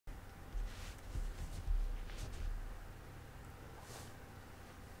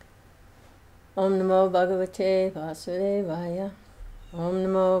Om Namo Bhagavate Vasudevaya. Om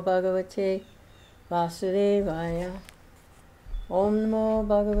Namo Bhagavate Vasudevaya. Om Namo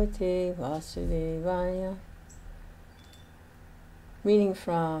Bhagavate Vasudevaya. Reading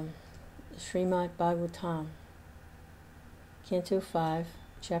from Srimad Bhagavatam, Canto 5,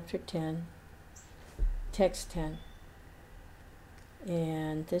 Chapter 10, Text 10.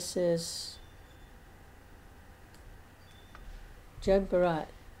 And this is Jad Bharat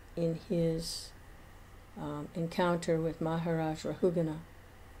in his encounter with Maharaj Rahugana.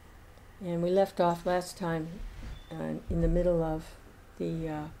 And we left off last time in the middle of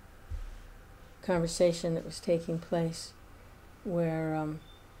the conversation that was taking place, where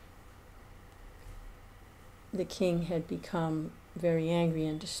the king had become very angry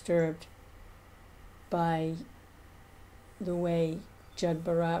and disturbed by the way Jad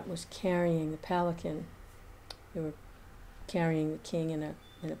Bharat was carrying the palanquin. They were carrying the king in a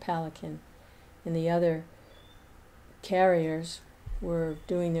palanquin, and the other carriers were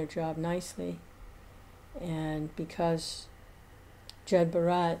doing their job nicely. And because Jad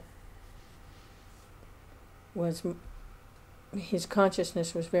Bharat his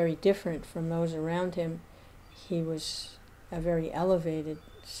consciousness was very different from those around him. He was a very elevated,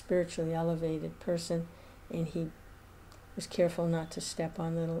 spiritually elevated person, and he was careful not to step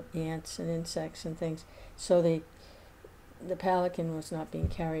on little ants and insects and things. So the palanquin was not being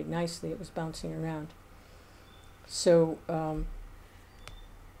carried nicely, it was bouncing around. So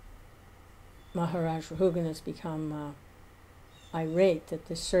Maharaj Rahugana has become irate that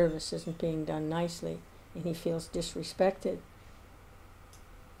this service isn't being done nicely, and he feels disrespected.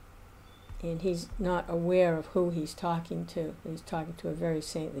 And he's not aware of who he's talking to. He's talking to a very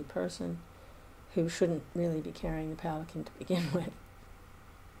saintly person who shouldn't really be carrying the palanquin to begin with.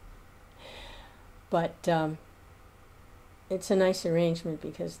 But it's a nice arrangement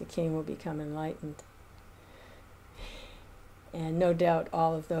because the king will become enlightened. And no doubt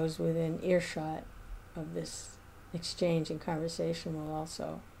all of those within earshot of this exchange and conversation will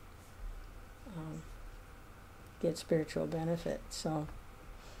also get spiritual benefit. So,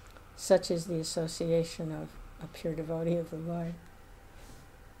 such is the association of a pure devotee of the Lord.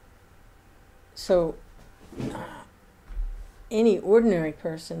 So, any ordinary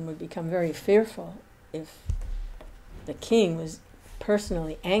person would become very fearful if the king was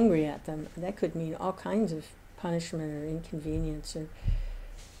personally angry at them. That could mean all kinds of punishment or inconvenience or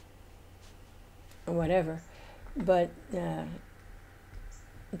whatever. But Jad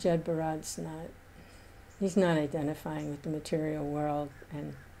Bharat's he's not identifying with the material world,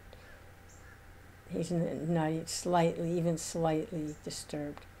 and he's not even slightly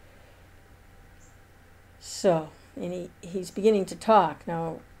disturbed. So, and he's beginning to talk.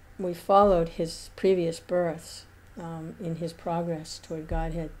 Now, we followed his previous births in his progress toward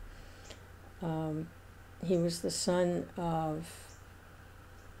Godhead. He was the son of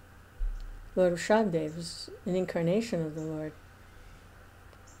Lord Vyāsadeva, was an incarnation of the Lord.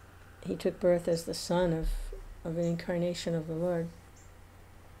 He took birth as the son of an incarnation of the Lord,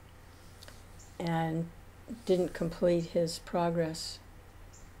 and didn't complete his progress.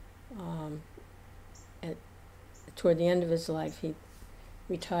 Toward the end of his life, he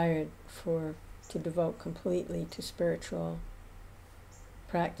retired to devote completely to spiritual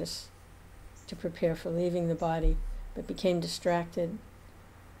practice, to prepare for leaving the body, but became distracted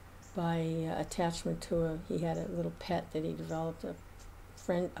by attachment to he had a little pet that he developed a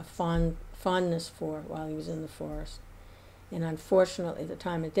fondness for while he was in the forest. And unfortunately, at the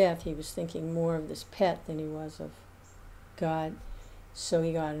time of death, he was thinking more of this pet than he was of God, so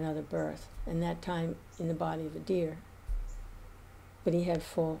he got another birth, and that time in the body of a deer. But he had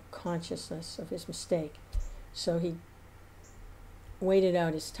full consciousness of his mistake, so he waited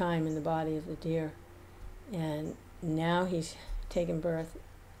out his time in the body of the deer, and now he's taken birth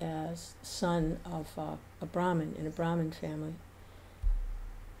as son of a Brahmin in a Brahmin family.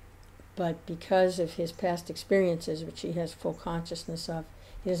 But because of his past experiences, which he has full consciousness of,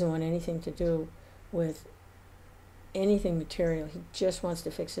 he doesn't want anything to do with anything material. He just wants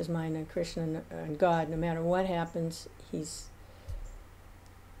to fix his mind on Krishna and God. No matter what happens, he's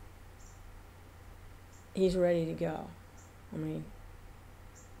ready to go. I mean,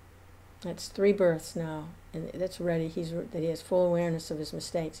 that's 3 births now, and that's ready. That he has full awareness of his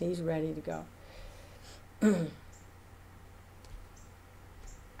mistakes. He's ready to go.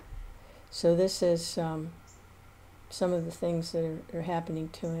 So this is some of the things that are happening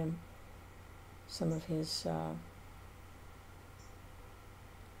to him, some of his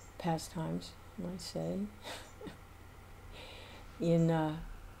pastimes, I might say, in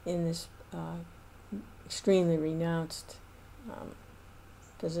this extremely renounced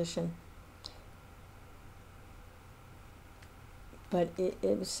position. But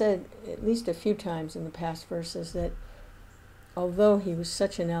it was said at least a few times in the past verses that although he was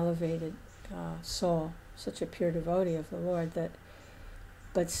such an elevated soul, such a pure devotee of the Lord,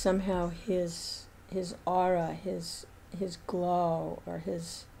 but somehow his aura, his glow, or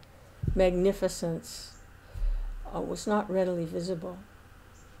his magnificence was not readily visible.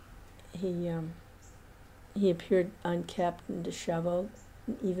 He appeared unkept and disheveled,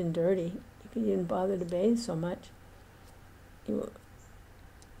 and even dirty. He didn't bother to bathe so much.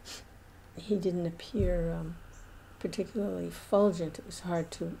 He didn't appear particularly effulgent. It was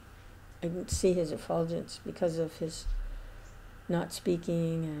hard to see his effulgence because of his not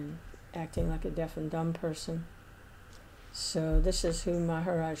speaking and acting like a deaf and dumb person. So this is who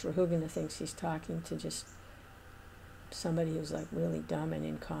Maharaj Rahugana thinks he's talking to, just somebody who's like really dumb and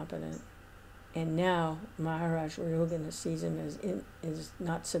incompetent. And now Maharaj Rahugana sees him as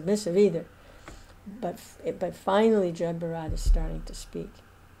not submissive either. But finally Jad Bharat is starting to speak.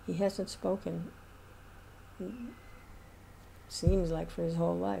 He hasn't spoken, seems like, for his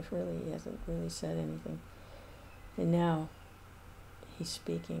whole life, really. He hasn't really said anything. And now he's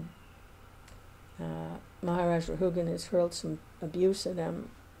speaking. Maharaj Rahugana has hurled some abuse at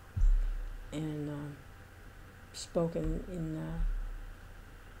him and spoken in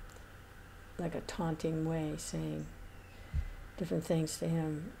like a taunting way, saying different things to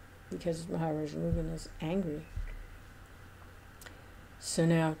him because Maharaj Rahugana is angry. So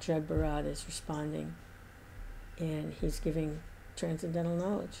now Jad Bharat is responding, and he's giving transcendental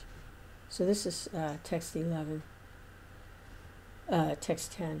knowledge. So this is text 11.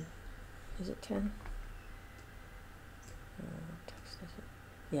 Text 10. Is it 10? What text is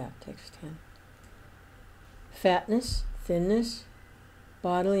it? Yeah, text 10. Fatness, thinness,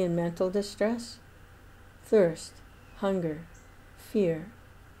 bodily and mental distress, thirst, hunger, fear,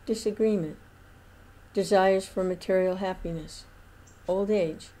 disagreement, desires for material happiness, old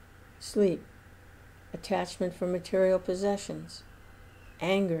age, sleep, attachment for material possessions,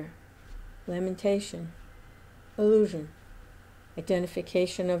 anger, lamentation, illusion,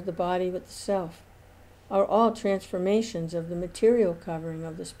 identification of the body with the self, are all transformations of the material covering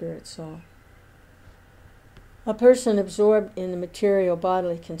of the spirit soul. A person absorbed in the material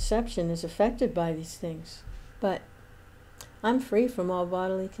bodily conception is affected by these things, but I'm free from all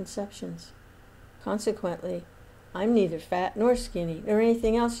bodily conceptions. Consequently, I'm neither fat nor skinny, nor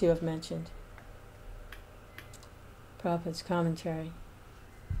anything else you have mentioned. Prabhupada's commentary.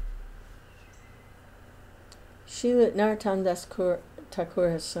 Srila Narottam Das Thakur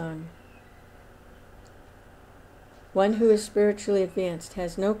has sung, one who is spiritually advanced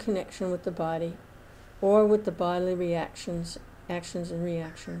has no connection with the body or with the bodily actions and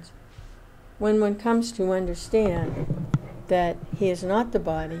reactions. When one comes to understand that he is not the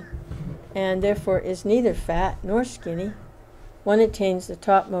body, and therefore is neither fat nor skinny, one attains the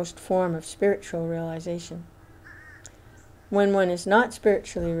topmost form of spiritual realization. When one is not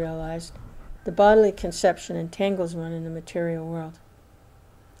spiritually realized, the bodily conception entangles one in the material world.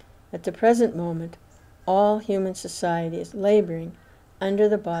 At the present moment, all human society is laboring under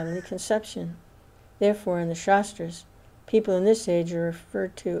the bodily conception. Therefore, in the Shastras, people in this age are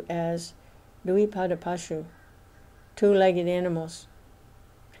referred to as Dvipada Pashu, two-legged animals.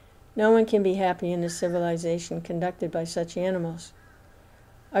 No one can be happy in a civilization conducted by such animals.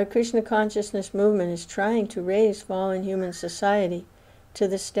 Our Krishna consciousness movement is trying to raise fallen human society to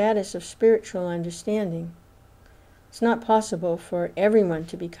the status of spiritual understanding. It's not possible for everyone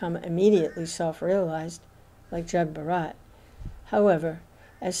to become immediately self-realized, like Jad Bharat. However,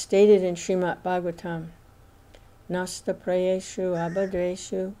 as stated in Srimad Bhagavatam, Nasta prayeshu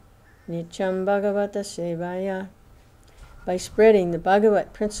abhadreshu nityam Bhagavata sevaya. By spreading the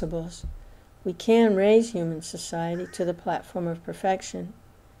Bhagavat principles, we can raise human society to the platform of perfection.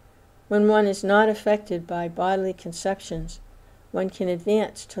 When one is not affected by bodily conceptions, one can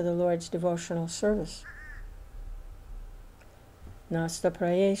advance to the Lord's devotional service. Nasta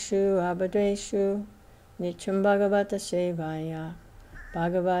prayeshu abhadreshu nityam Bhagavata sevaya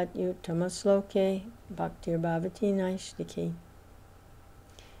Bhagavat uttamasloke bhaktir bhavati naishtiki.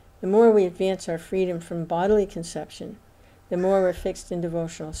 The more we advance our freedom from bodily conception, the more we're fixed in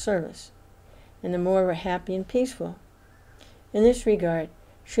devotional service, and the more we're happy and peaceful. In this regard,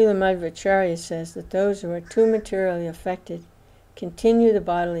 Srila Madhvacharya says that those who are too materially affected continue the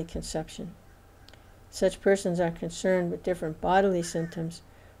bodily conception. Such persons are concerned with different bodily symptoms,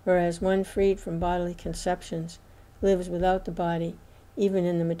 whereas one freed from bodily conceptions lives without the body, even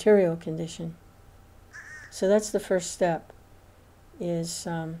in the material condition. So that's the first step, is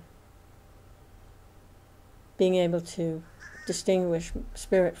being able to distinguish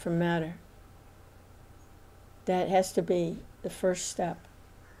spirit from matter. That has to be the first step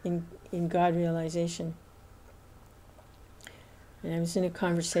in God realization. And I was in a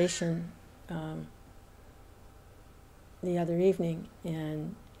conversation the other evening,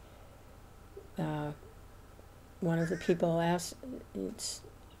 and one of the people asked,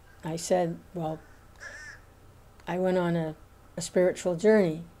 I said, well, I went on a spiritual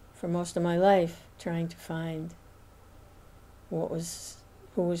journey for most of my life, trying to find who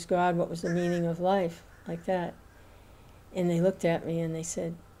was God, what was the meaning of life, like that. And they looked at me and they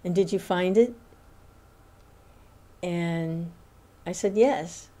said, and did you find it? And I said,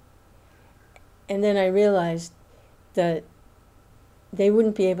 yes. And then I realized that they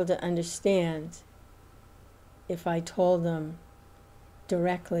wouldn't be able to understand if I told them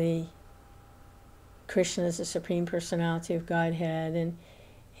directly Krishna is the Supreme Personality of Godhead, and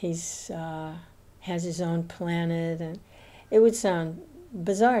he's has his own planet, and it would sound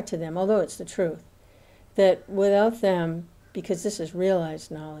bizarre to them, although it's the truth. That without them, because this is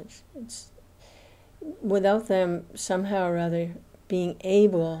realized knowledge, without them somehow or other being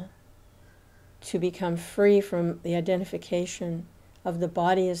able to become free from the identification of the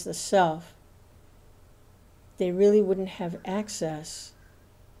body as the self, they really wouldn't have access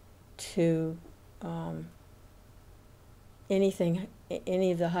to anything,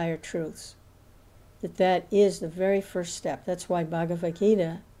 any of the higher truths. That is the very first step. That's why Bhagavad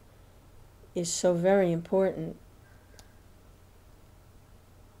Gita is so very important,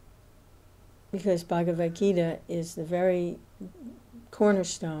 because Bhagavad Gita is the very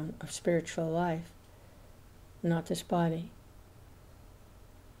cornerstone of spiritual life, not this body.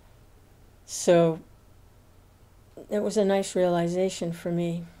 So it was a nice realization for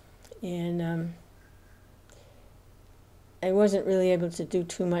me, and I wasn't really able to do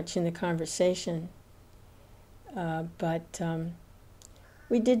too much in the conversation, but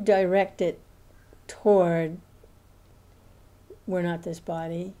we did direct it toward, we're not this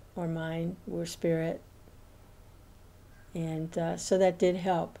body or mind, we're spirit, and so that did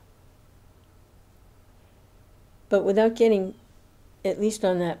help. But without getting, at least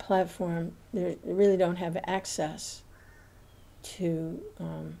on that platform, they really don't have access to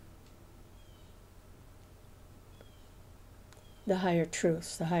the higher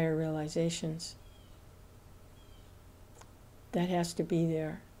truths, the higher realizations. That has to be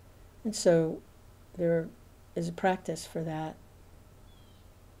there. And so there is a practice for that.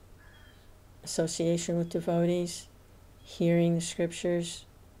 Association with devotees, hearing the scriptures,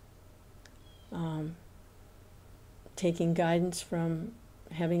 taking guidance from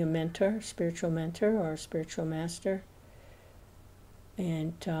having a mentor, spiritual mentor or a spiritual master,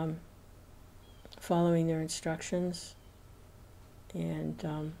 and following their instructions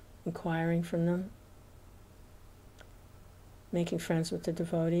and inquiring from them, making friends with the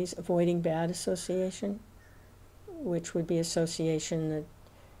devotees, avoiding bad association, which would be association that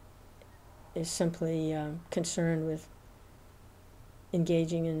is simply concerned with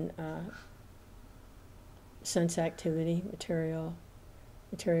engaging in sense activity, material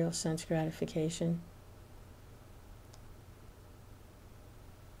sense gratification.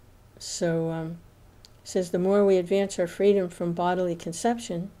 So it says, the more we advance our freedom from bodily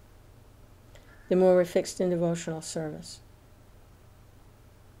conception, the more we're fixed in devotional service.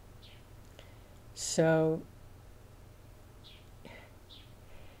 So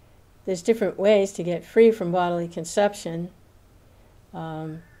there's different ways to get free from bodily conception,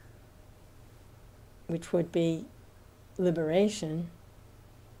 which would be liberation,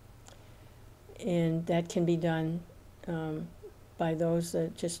 and that can be done by those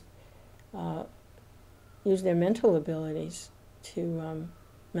that just use their mental abilities to,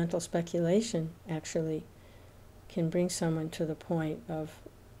 mental speculation actually can bring someone to the point of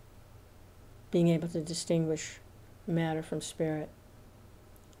being able to distinguish matter from spirit.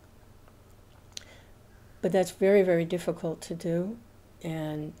 But that's very, very difficult to do,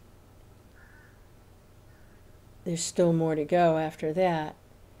 and there's still more to go after that.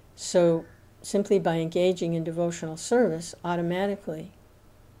 So simply by engaging in devotional service, automatically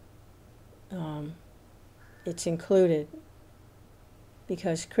it's included,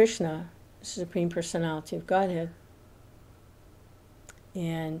 because Krishna is the Supreme Personality of Godhead,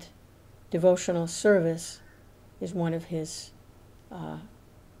 and devotional service is one of his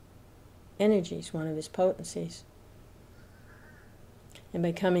energies, one of his potencies. And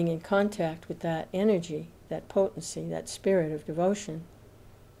by coming in contact with that energy, that potency, that spirit of devotion,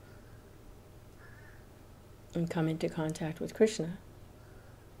 and come into contact with Krishna,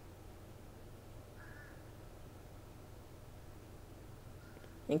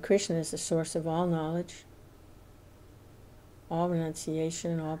 and Krishna is the source of all knowledge, all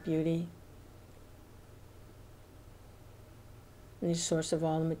renunciation, all beauty. And he's the source of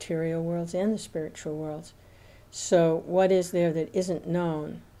all the material worlds and the spiritual worlds. So what is there that isn't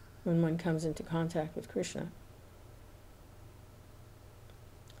known when one comes into contact with Krishna?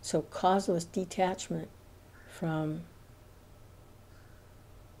 So causeless detachment from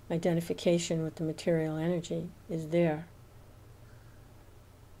identification with the material energy is there.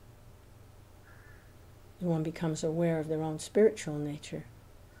 And one becomes aware of their own spiritual nature,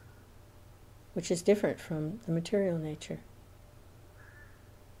 which is different from the material nature.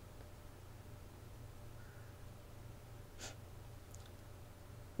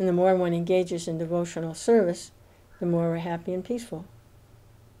 And the more one engages in devotional service, the more we're happy and peaceful.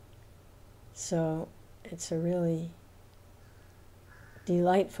 So it's a really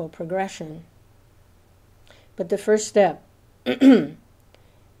delightful progression. But the first step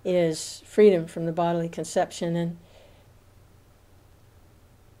is freedom from the bodily conception. And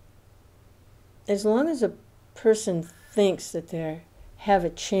as long as a person thinks that they have a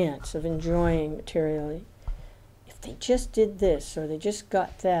chance of enjoying materially, if they just did this, or they just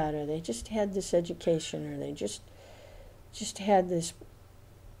got that, or they just had this education, or they just had this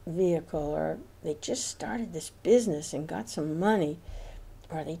vehicle, or they just started this business and got some money,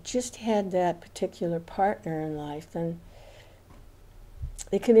 or they just had that particular partner in life, then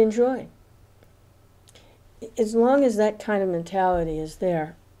they could enjoy. As long as that kind of mentality is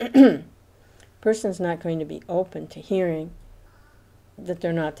there, a person's not going to be open to hearing that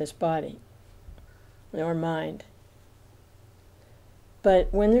they're not this body or mind.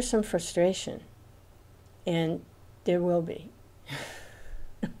 But when there's some frustration, and there will be,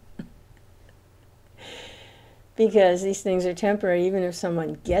 because these things are temporary, even if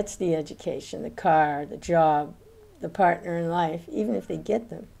someone gets the education, the car, the job, the partner in life, even if they get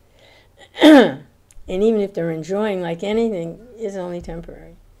them, and even if they're enjoying, like anything, is only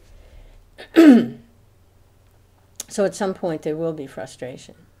temporary. So at some point there will be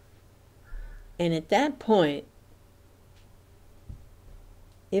frustration. And at that point,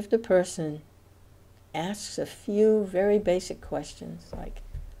 if the person asks a few very basic questions, like,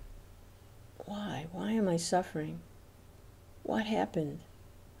 why? Why am I suffering? What happened?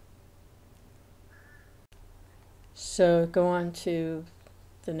 So go on to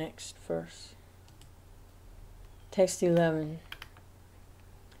the next verse. Text 11.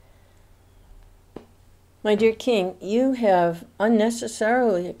 My dear king, you have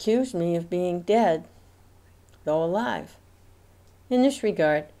unnecessarily accused me of being dead, though alive. In this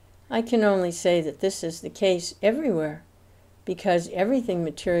regard, I can only say that this is the case everywhere, because everything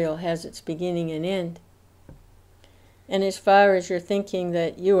material has its beginning and end. And as far as your thinking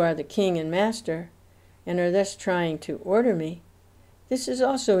that you are the king and master, and are thus trying to order me, this is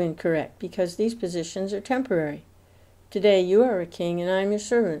also incorrect, because these positions are temporary. Today you are a king and I am your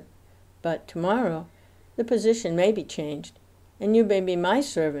servant, but tomorrow the position may be changed, and you may be my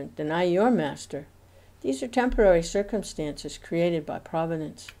servant and I your master. These are temporary circumstances created by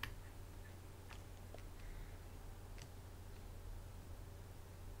providence.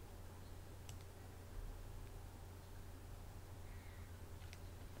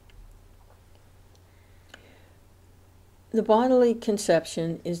 The bodily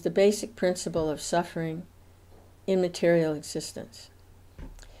conception is the basic principle of suffering in material existence.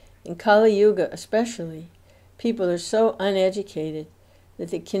 In Kali Yuga especially, people are so uneducated that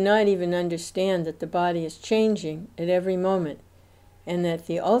they cannot even understand that the body is changing at every moment, and that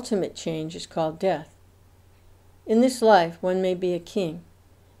the ultimate change is called death. In this life one may be a king,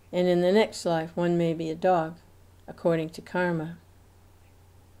 and in the next life one may be a dog, according to karma.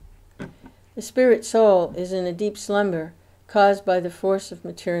 The spirit soul is in a deep slumber caused by the force of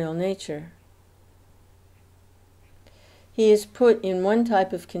material nature. He is put in one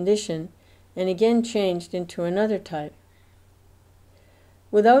type of condition and again changed into another type.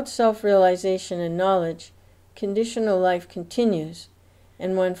 Without self-realization and knowledge, conditional life continues,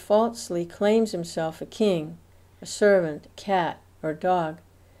 and one falsely claims himself a king, a servant, a cat, or dog.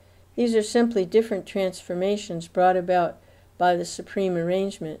 These are simply different transformations brought about by the supreme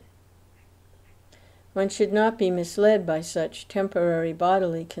arrangement. One should not be misled by such temporary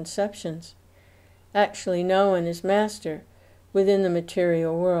bodily conceptions. Actually, no one is master within the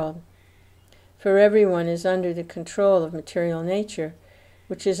material world, for everyone is under the control of material nature,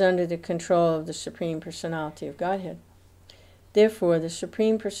 which is under the control of the Supreme Personality of Godhead. Therefore, the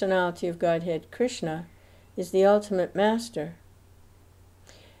Supreme Personality of Godhead, Krishna, is the ultimate master.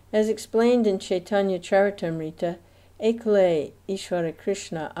 As explained in Chaitanya Charitamrita, Ekale Ishvara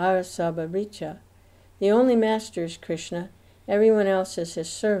Krishna Arasabha Richa, the only master is Krishna, everyone else is his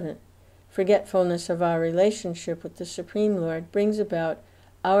servant. Forgetfulness of our relationship with the Supreme Lord brings about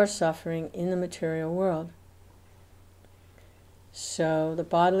our suffering in the material world. So the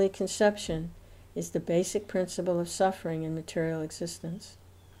bodily conception is the basic principle of suffering in material existence.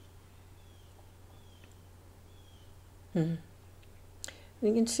 You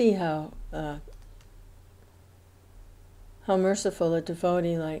can see how merciful a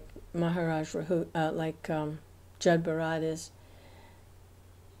devotee like Maharaj Jad Bharat is.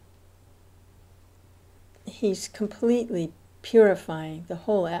 He's completely purifying the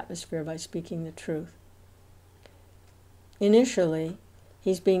whole atmosphere by speaking the truth. Initially,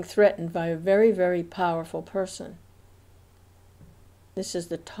 he's being threatened by a very, very powerful person. This is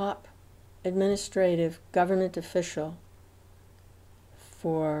the top administrative government official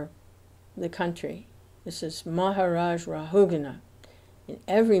for the country. This is Maharaj Rahugana. And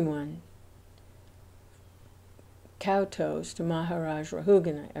everyone kowtows to Maharaj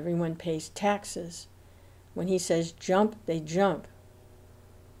Rahugana. Everyone pays taxes. When he says jump, they jump.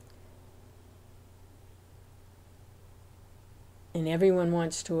 And everyone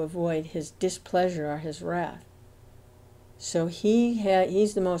wants to avoid his displeasure or his wrath. So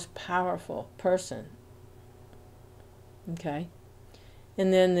he's the most powerful person. Okay?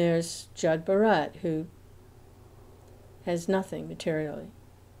 And then there's Jad Bharat, who has nothing materially.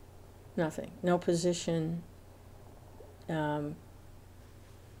 Nothing. No position. The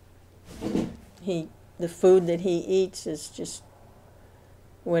food that he eats is just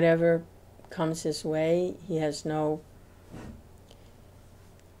whatever comes his way. He has no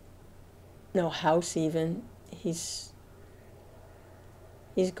house even. He's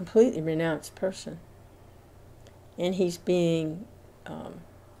a completely renounced person. And he's being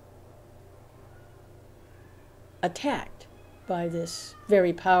attacked by this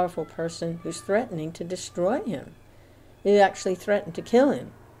very powerful person who's threatening to destroy him. He actually threatened to kill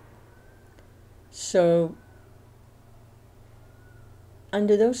him. So,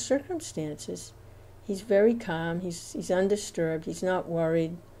 under those circumstances, he's very calm, he's undisturbed, he's not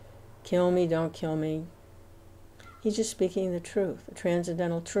worried, kill me, don't kill me. He's just speaking the truth, the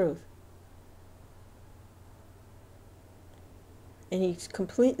transcendental truth. And he's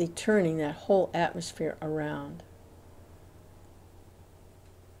completely turning that whole atmosphere around.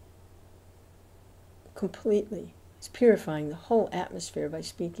 Completely. He's purifying the whole atmosphere by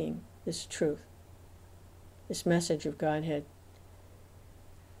speaking this truth, this message of Godhead.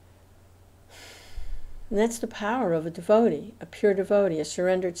 And that's the power of a devotee, a pure devotee, a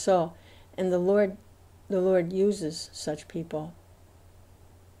surrendered soul. And the Lord uses such people.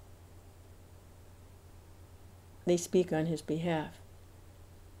 They speak on his behalf.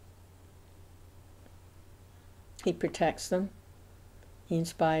 He protects them. He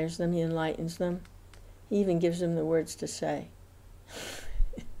inspires them. He enlightens them. He even gives them the words to say.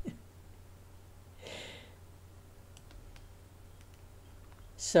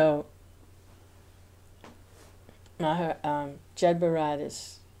 So, Jad Bharat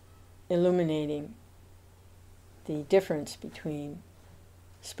is illuminating the difference between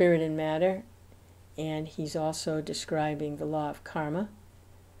spirit and matter, and he's also describing the law of karma,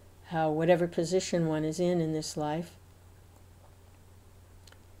 how whatever position one is in this life,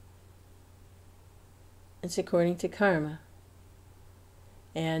 it's according to karma.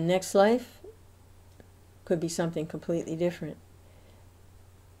 And next life could be something completely different.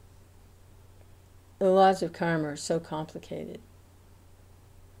 The laws of karma are so complicated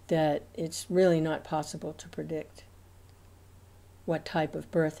that it's really not possible to predict what type of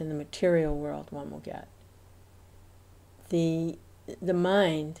birth in the material world one will get. The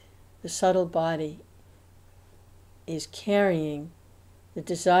mind, the subtle body, is carrying the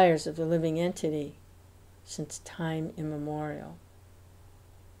desires of the living entity since time immemorial.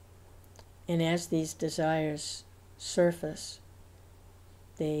 And as these desires surface,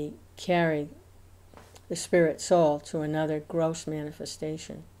 they carry the spirit soul to another gross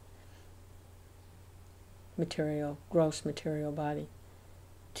manifestation, gross material body,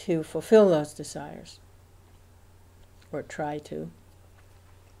 to fulfill those desires, or try to.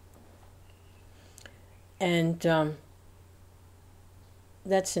 And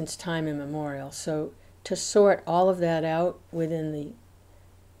that's since time immemorial. So to sort all of that out within the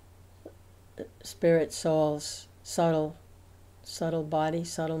spirit soul's subtle body,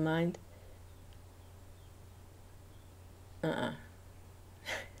 subtle mind,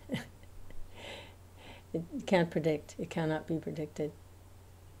 it can't predict. It cannot be predicted.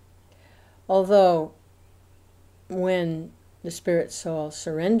 Although, when the spirit soul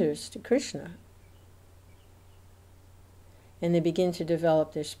surrenders to Krishna and they begin to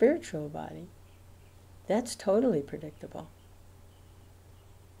develop their spiritual body, that's totally predictable.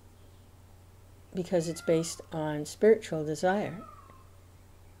 Because it's based on spiritual desire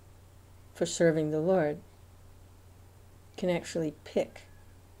for serving the Lord, can actually pick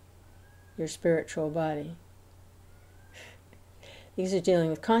your spiritual body. Because you're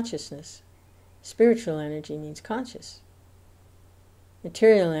dealing with consciousness. Spiritual energy means conscious.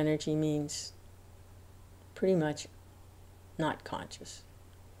 Material energy means pretty much not conscious.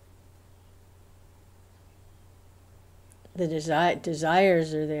 The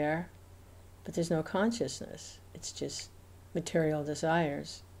desires are there, but there's no consciousness. It's just material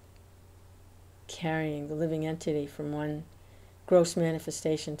desires carrying the living entity from one gross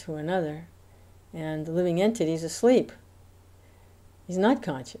manifestation to another, and the living entity is asleep. He's not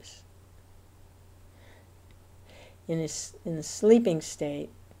conscious. In a sleeping state,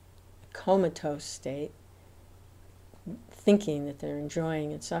 a comatose state, thinking that they're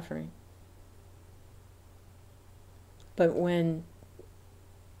enjoying and suffering. But when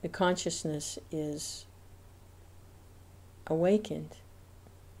the consciousness is awakened,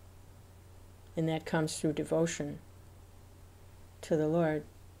 and that comes through devotion to the Lord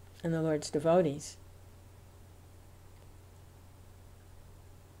and the Lord's devotees,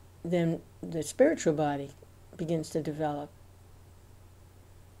 then the spiritual body begins to develop.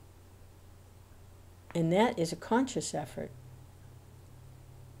 And that is a conscious effort.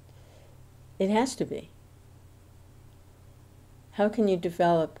 It has to be. How can you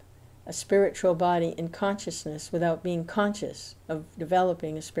develop a spiritual body in consciousness without being conscious of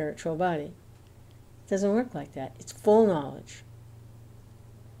developing a spiritual body? It doesn't work like that. It's full knowledge.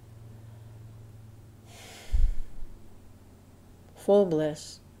 Full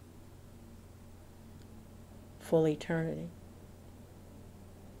bliss. Full eternity.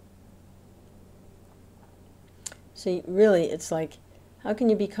 See, really, it's like, how can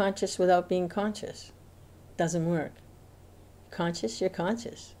you be conscious without being conscious? Doesn't work. Conscious, you're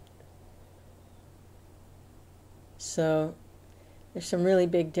conscious. So, there's some really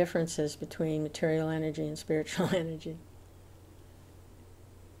big differences between material energy and spiritual energy.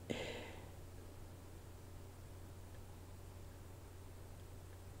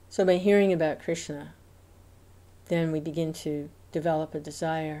 So by hearing about Krishna, then we begin to develop a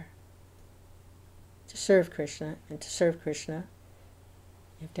desire to serve Krishna, and to serve Krishna,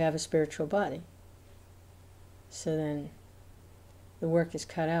 you have to have a spiritual body. So then the work is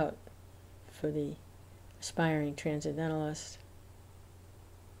cut out for the aspiring transcendentalist.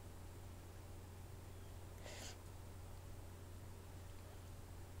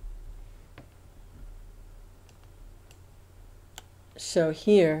 So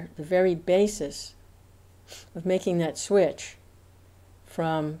here, the very basis of making that switch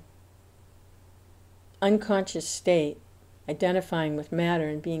from unconscious state, identifying with matter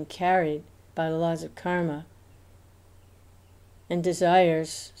and being carried by the laws of karma, and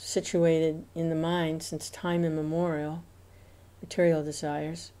desires situated in the mind since time immemorial, material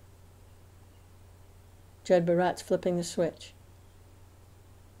desires, Jad Bharat's flipping the switch.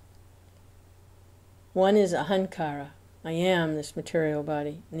 One is ahankara, I am this material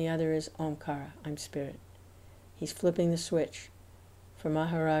body, and the other is omkara, I'm spirit. He's flipping the switch for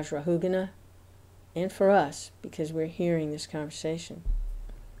Maharaj Rahugana and for us, because we're hearing this conversation.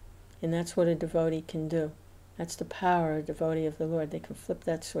 And that's what a devotee can do. That's the power of a devotee of the Lord. They can flip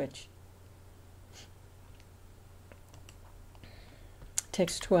that switch.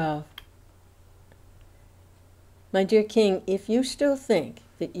 Text 12. My dear king, if you still think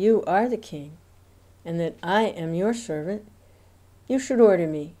that you are the king and that I am your servant, you should order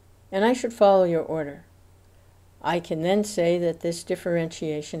me, and I should follow your order. I can then say that this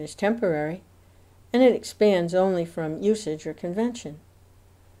differentiation is temporary, and it expands only from usage or convention.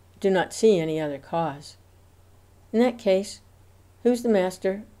 I do not see any other cause. In that case, who's the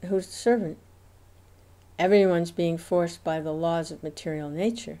master, who's the servant? Everyone's being forced by the laws of material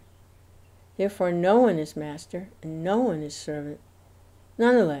nature. Therefore, no one is master and no one is servant.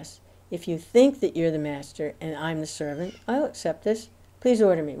 Nonetheless, if you think that you're the master and I'm the servant, I'll accept this. Please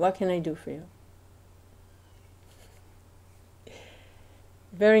order me. What can I do for you?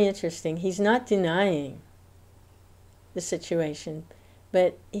 Very interesting. He's not denying the situation,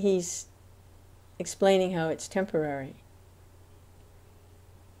 but he's explaining how it's temporary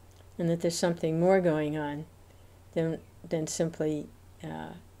and that there's something more going on than simply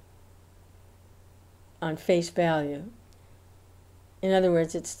on face value. In other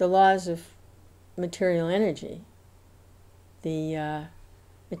words, it's the laws of material energy, the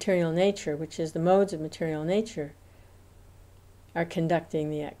material nature, which is the modes of material nature, are conducting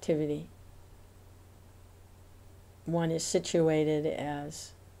the activity. One is situated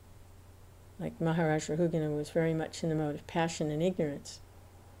as, like Maharaj Rahugana was very much in the mode of passion and ignorance.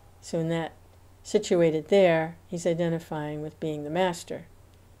 So in that, situated there, he's identifying with being the master.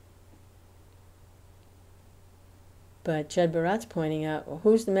 But Jud Bharat's pointing out, well,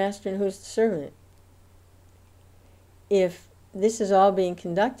 who's the master and who's the servant? If this is all being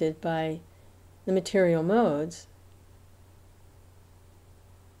conducted by the material modes,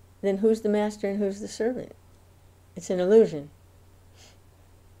 then who's the master and who's the servant? It's an illusion.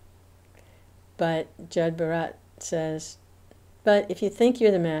 But Jud Bharat says, but if you think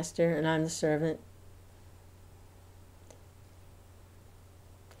you're the master and I'm the servant,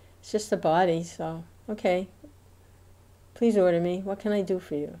 it's just a body, so, okay, please order me. What can I do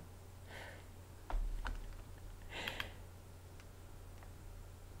for you?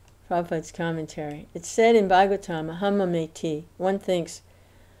 Prabhupada's commentary. It's said in Bhagavatam, aham mameti, one thinks,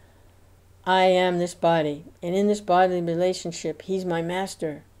 I am this body, and in this bodily relationship, he's my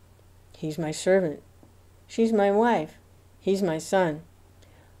master, he's my servant, she's my wife, he's my son.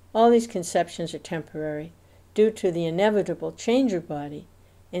 All these conceptions are temporary, due to the inevitable change of body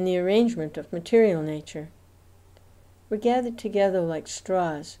and the arrangement of material nature. We're gathered together like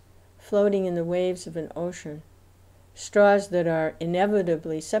straws, floating in the waves of an ocean, straws that are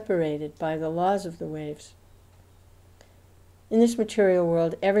inevitably separated by the laws of the waves. In this material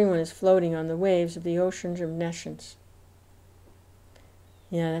world, everyone is floating on the waves of the oceans of nescience.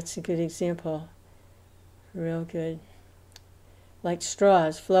 Yeah, that's a good example. Real good. Like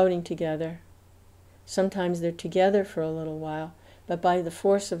straws floating together. Sometimes they're together for a little while, but by the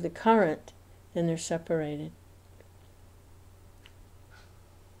force of the current, then they're separated.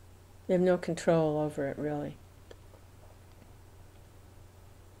 They have no control over it, really.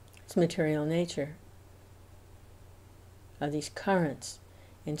 It's material nature of these currents,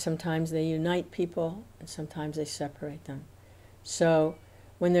 and sometimes they unite people and sometimes they separate them. So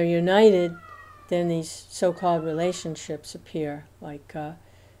when they're united, then these so-called relationships appear, like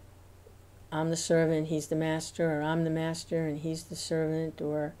I'm the servant, he's the master, or I'm the master and he's the servant,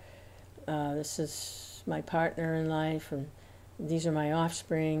 or this is my partner in life and these are my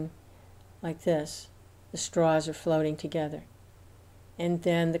offspring. Like this, the straws are floating together, and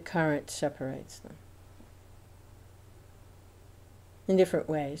then the current separates them in different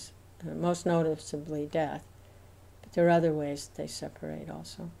ways, most noticeably death, but there are other ways that they separate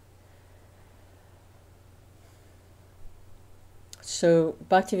also. So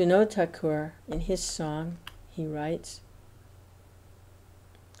Bhaktivinoda Thakur, in his song, he writes,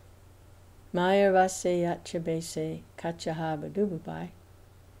 Maya vase yatcha bese kachaha badububai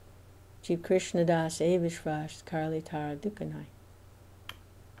Jeev Krishna Das Evishvash Karli Tara Dukanai.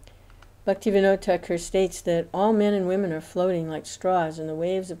 Bhaktivinoda Thakur states that all men and women are floating like straws in the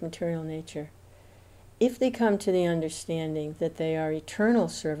waves of material nature. If they come to the understanding that they are eternal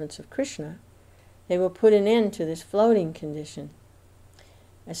servants of Krishna, they will put an end to this floating condition.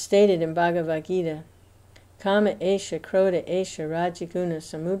 As stated in Bhagavad Gita, Kama Esha Krodha Esha Rajaguna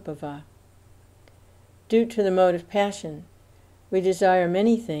Samudbhava. Due to the mode of passion, we desire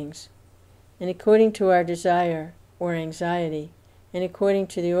many things, and according to our desire or anxiety, and according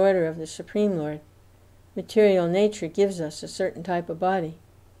to the order of the Supreme Lord, material nature gives us a certain type of body.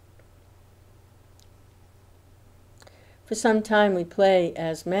 For some time we play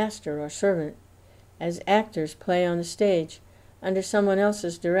as master or servant, as actors play on the stage, under someone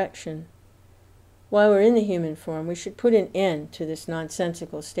else's direction. While we're in the human form, we should put an end to this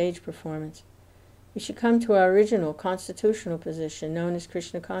nonsensical stage performance. We should come to our original constitutional position, known as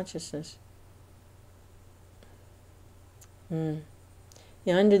Krishna consciousness.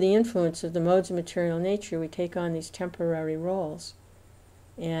 Yeah, under the influence of the modes of material nature, we take on these temporary roles,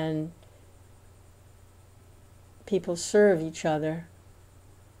 and people serve each other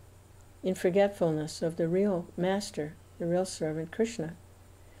in forgetfulness of the real master, the real servant, Krishna.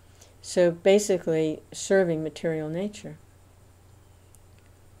 So basically, serving material nature.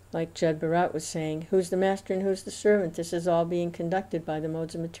 Like Jud Bharat was saying, who's the master and who's the servant? This is all being conducted by the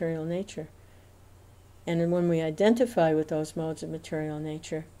modes of material nature. And when we identify with those modes of material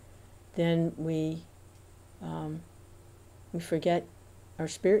nature, then we forget our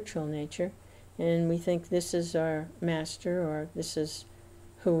spiritual nature, and we think this is our master, or this is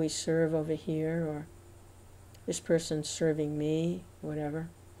who we serve over here, or this person's serving me, whatever.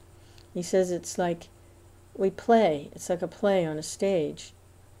 He says it's like we play. It's like a play on a stage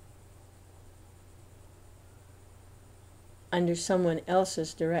under someone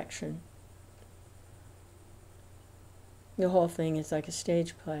else's direction. The whole thing is like a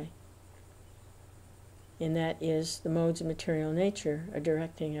stage play. And that is the modes of material nature are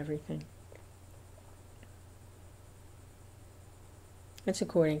directing everything. It's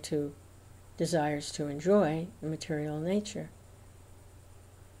according to desires to enjoy the material nature.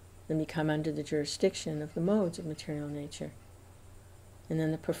 Then we come under the jurisdiction of the modes of material nature. And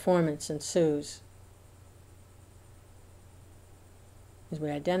then the performance ensues. Because we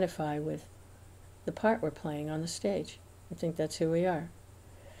identify with the part we're playing on the stage. I think that's who we are.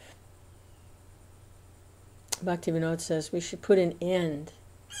 Bhaktivinoda says we should put an end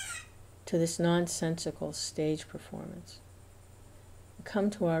to this nonsensical stage performance. Come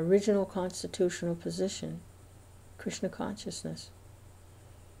to our original constitutional position, Krishna consciousness.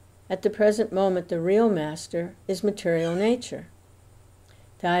 At the present moment, the real master is material nature.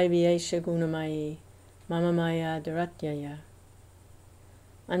 Daivyesha gunamayi, mamamaya dharatyaya.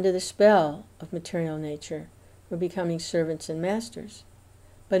 Under the spell of material nature, we're becoming servants and masters.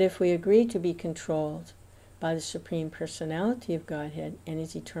 But if we agree to be controlled by the Supreme Personality of Godhead and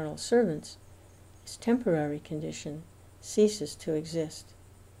His eternal servants, this temporary condition ceases to exist.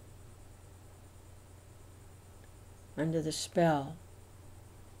 Under the spell.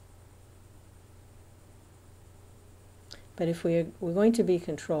 But if we're going to be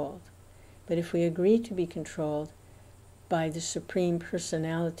controlled, but if we agree to be controlled by the Supreme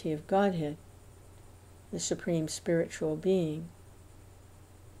Personality of Godhead, the Supreme Spiritual Being,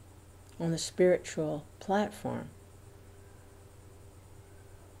 on the spiritual platform,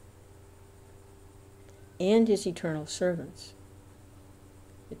 and His eternal servants,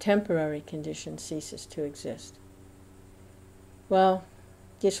 the temporary condition ceases to exist. Well,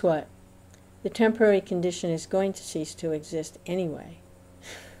 guess what? The temporary condition is going to cease to exist anyway.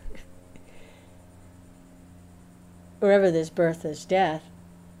 Wherever there's birth, there's death.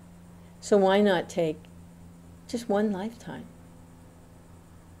 So why not take just one lifetime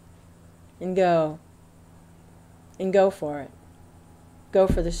and go for it. Go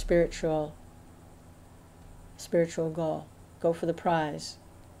for the spiritual goal. Go for the prize.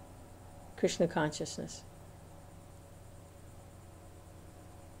 Krishna consciousness.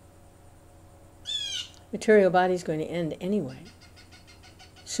 Material body is going to end anyway.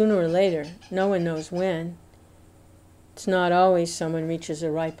 Sooner or later, no one knows when. It's not always someone reaches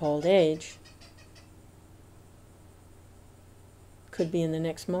a ripe old age. Could be in the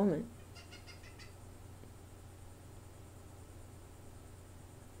next moment.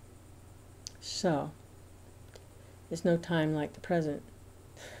 So, there's no time like the present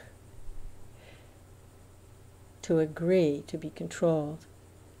to agree to be controlled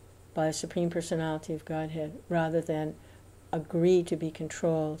by the Supreme Personality of Godhead rather than agree to be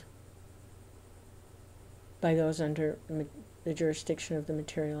controlled by those under the jurisdiction of the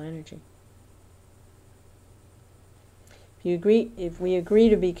material energy. If we agree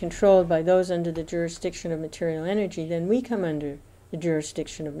to be controlled by those under the jurisdiction of material energy, then we come under the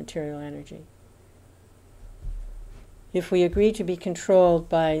jurisdiction of material energy. If we agree to be controlled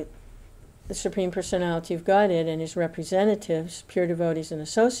by the Supreme Personality of Godhead and His representatives, pure devotees and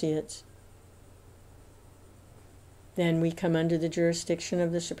associates, then we come under the jurisdiction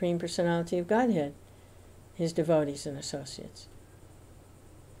of the Supreme Personality of Godhead, His devotees and associates.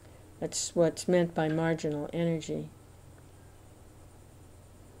 That's what's meant by marginal energy.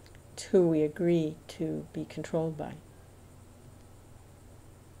 It's who we agree to be controlled by.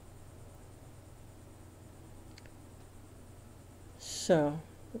 So,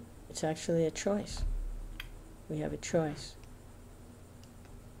 it's actually a choice. We have a choice.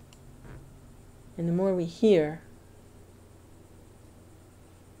 And the more we hear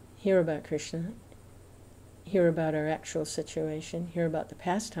about Krishna, hear about our actual situation, hear about the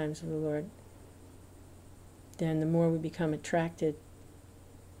pastimes of the Lord, then the more we become attracted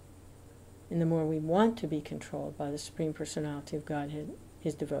and the more we want to be controlled by the Supreme Personality of Godhead,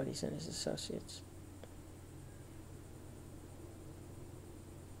 His devotees and His associates.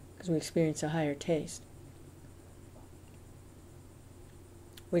 Because we experience a higher taste,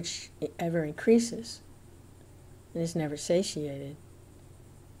 which ever increases and is never satiated.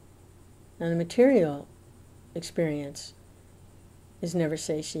 Now the material experience is never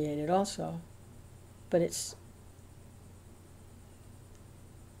satiated also, but it's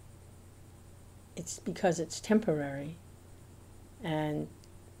because it's temporary,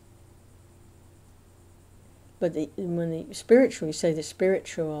 but when we say the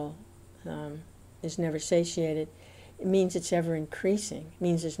spiritual is never satiated, it means it's ever increasing. It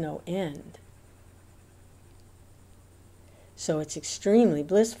means there's no end. So it's extremely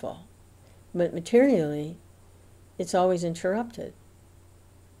blissful. But materially, it's always interrupted.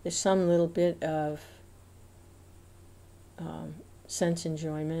 There's some little bit of sense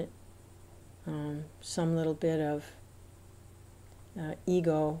enjoyment, some little bit of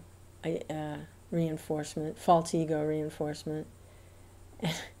ego reinforcement, false ego reinforcement,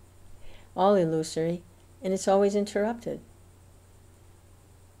 all illusory, and it's always interrupted.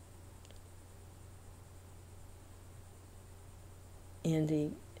 And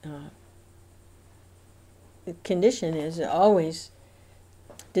the condition is always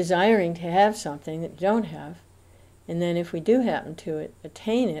desiring to have something that we don't have, and then if we do happen to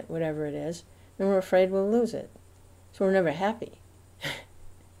attain it, whatever it is, then we're afraid we'll lose it. So we're never happy.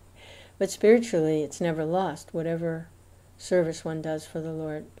 But spiritually, it's never lost. Whatever service one does for the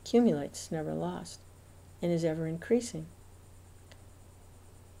Lord accumulates, never lost, and is ever increasing.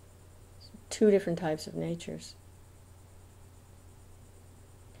 Two different types of natures.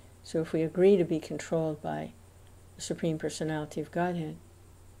 So if we agree to be controlled by the Supreme Personality of Godhead,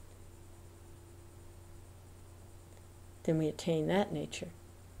 then we attain that nature.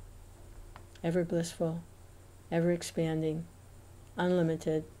 Ever blissful, ever expanding,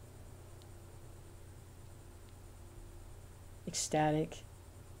 unlimited, ecstatic,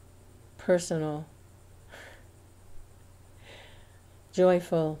 personal,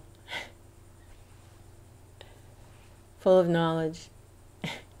 joyful, full of knowledge.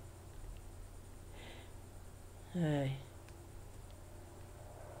 Hare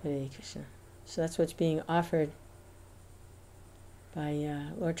Krishna. So that's what's being offered by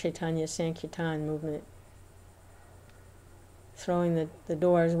Lord Chaitanya's Sankirtan movement, throwing the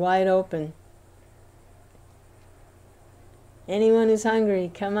doors wide open. Anyone who's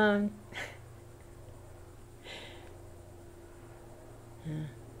hungry, come on. Yeah.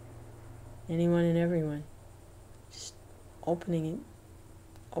 Anyone and everyone. Just opening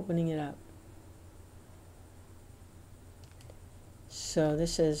it up. So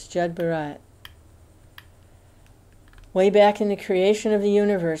this is Jud Bharat. Way back in the creation of the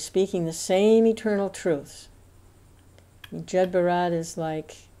universe, speaking the same eternal truths. Jud Bharat is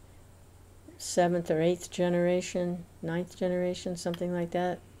like 7th or 8th generation, 9th generation, something like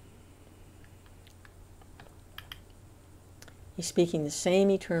that. He's speaking the same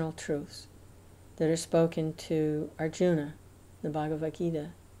eternal truths that are spoken to Arjuna, the Bhagavad Gita,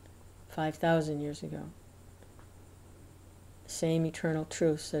 5,000 years ago. The same eternal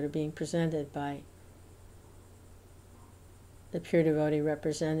truths that are being presented by the pure devotee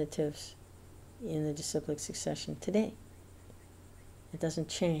representatives in the disciplic succession today. It doesn't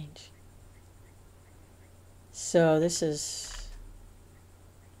change. So this is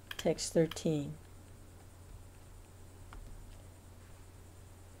text 13.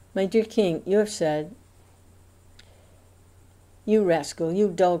 My dear king, you have said, "You rascal, you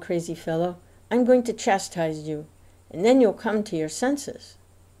dull, crazy fellow, I'm going to chastise you, and then you'll come to your senses."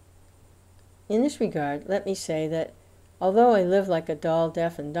 In this regard, let me say that although I live like a dull,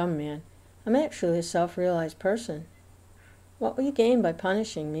 deaf, and dumb man, I'm actually a self-realized person. What will you gain by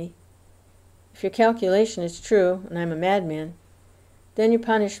punishing me? If your calculation is true, and I'm a madman, then your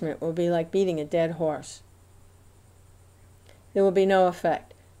punishment will be like beating a dead horse. There will be no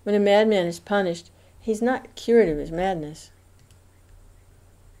effect. When a madman is punished, he's not cured of his madness.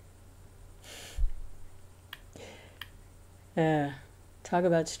 Talk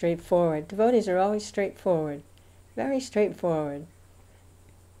about straightforward. Devotees are always straightforward. Very straightforward.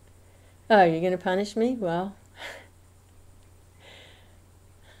 Oh, you're going to punish me? Well,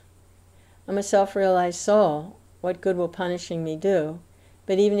 I'm a self-realized soul. What good will punishing me do?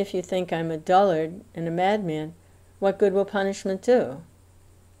 But even if you think I'm a dullard and a madman, what good will punishment do?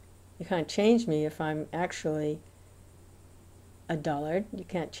 You can't change me if I'm actually a dullard. You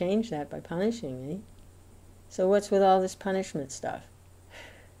can't change that by punishing me. So what's with all this punishment stuff?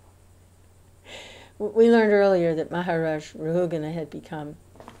 We learned earlier that Maharaj Rahugana had become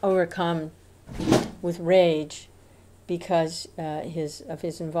overcome with rage because of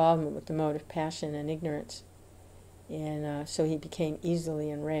his involvement with the mode of passion and ignorance. And so he became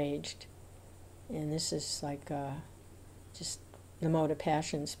easily enraged. And this is like just the mode of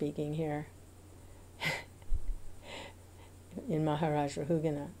passion speaking here in Maharaj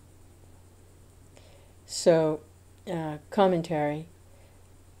Rahugana. So, commentary.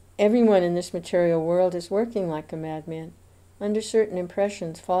 Everyone in this material world is working like a madman, under certain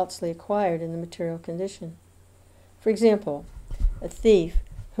impressions falsely acquired in the material condition. For example, a thief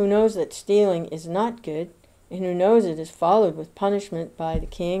who knows that stealing is not good, and who knows it is followed with punishment by the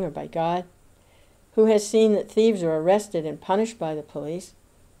king or by God, who has seen that thieves are arrested and punished by the police,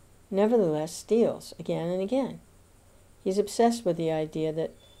 nevertheless steals again and again. He's obsessed with the idea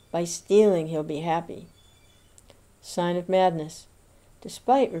that by stealing he'll be happy. Sign of madness.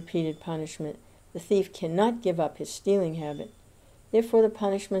 Despite repeated punishment, the thief cannot give up his stealing habit. Therefore the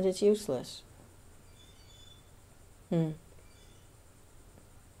punishment is useless.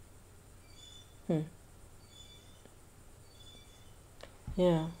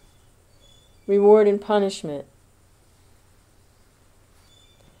 Yeah. Reward and punishment.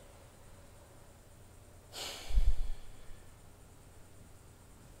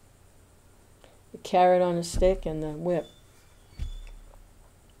 The carrot on a stick and the whip.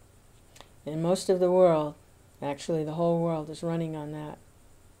 And most of the world, actually the whole world, is running on that.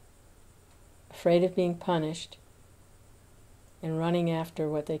 Afraid of being punished and running after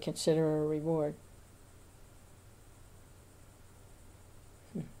what they consider a reward.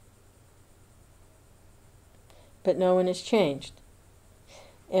 But no one is changed.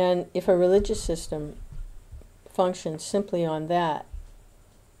 And if a religious system functions simply on that,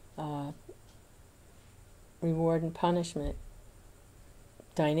 reward and punishment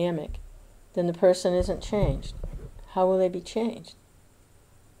dynamic, then the person isn't changed. How will they be changed?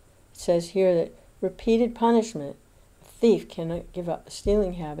 It says here that repeated punishment, a thief cannot give up the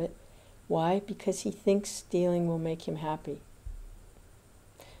stealing habit. Why? Because he thinks stealing will make him happy.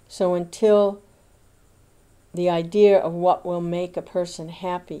 So until the idea of what will make a person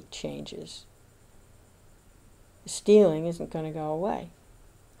happy changes, stealing isn't going to go away,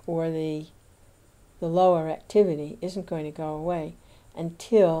 or the lower activity isn't going to go away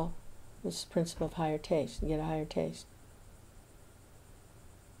until this principle of higher taste. You get a higher taste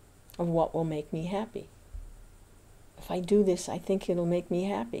of what will make me happy. If I do this, I think it'll make me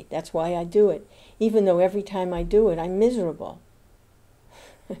happy. That's why I do it, even though every time I do it, I'm miserable.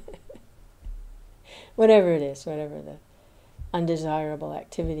 Whatever it is, whatever the undesirable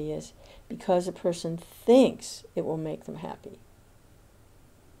activity is, because a person thinks it will make them happy.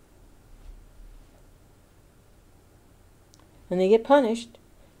 And they get punished,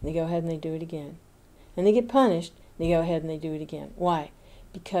 and they go ahead and they do it again. And they get punished, and they go ahead and they do it again. Why?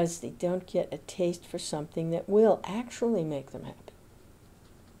 Because they don't get a taste for something that will actually make them happy.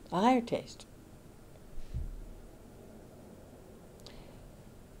 A higher taste.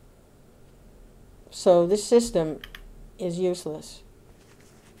 So this system is useless.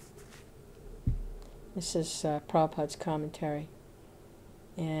 This is Prabhupada's commentary.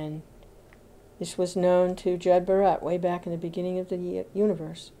 And this was known to Jud Bharat way back in the beginning of the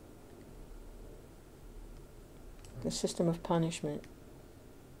universe. The system of punishment.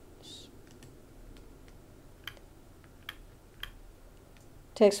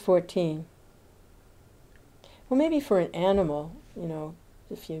 Text 14. Well, maybe for an animal,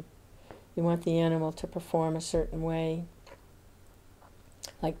 if you want the animal to perform a certain way,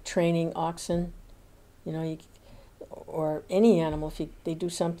 like training oxen, or any animal, if they do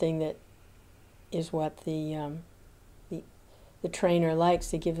something that is what the trainer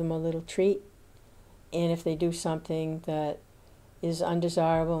likes, they give them a little treat. And if they do something that is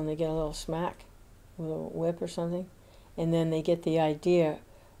undesirable and they get a little smack, a little whip or something, and then they get the idea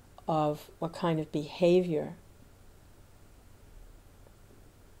of what kind of behavior.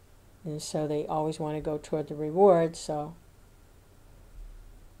 And so they always want to go toward the reward,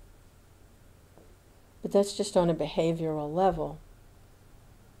 but that's just on a behavioral level.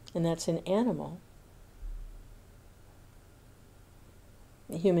 And that's an animal.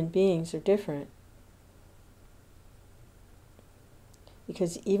 The human beings are different.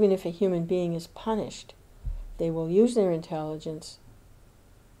 Because even if a human being is punished, they will use their intelligence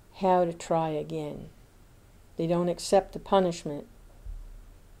how to try again. They don't accept the punishment.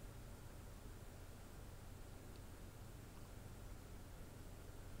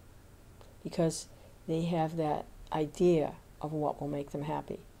 Because they have that idea of what will make them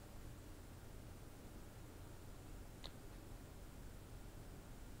happy.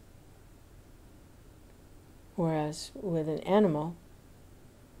 Whereas with an animal,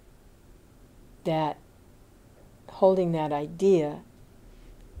 that holding that idea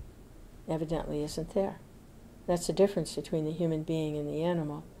evidently isn't there. That's the difference between the human being and the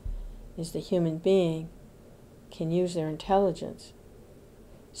animal, is the human being can use their intelligence.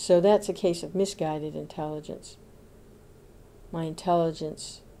 So that's a case of misguided intelligence. My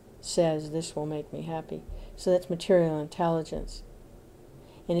intelligence says this will make me happy. So that's material intelligence.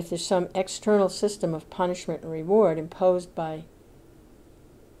 And if there's some external system of punishment and reward imposed by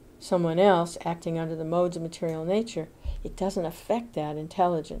someone else acting under the modes of material nature, it doesn't affect that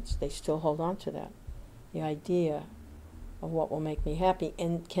intelligence. They still hold on to that. The idea of what will make me happy,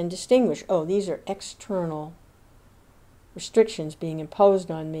 and can distinguish, oh, these are external restrictions being imposed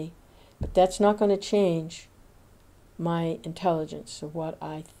on me, but that's not going to change my intelligence of what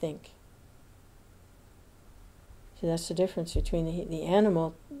I think. So that's the difference between the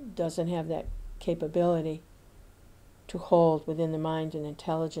animal doesn't have that capability to hold within the mind and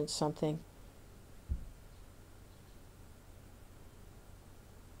intelligence something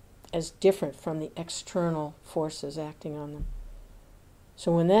as different from the external forces acting on them.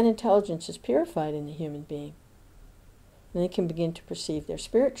 So when that intelligence is purified in the human being, then they can begin to perceive their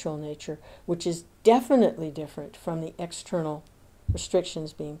spiritual nature, which is definitely different from the external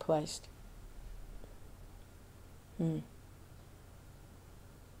restrictions being placed.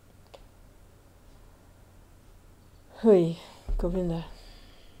 Hui, Govinda.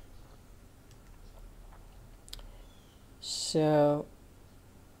 So,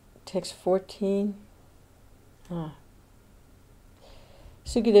 text 14.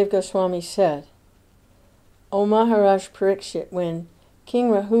 Sukadeva Goswami said, O Maharaj Parikshit, when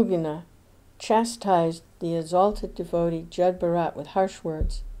King Rahugana chastised the exalted devotee Jad Bharat with harsh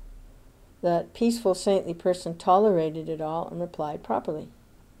words, that peaceful saintly person tolerated it all and replied properly.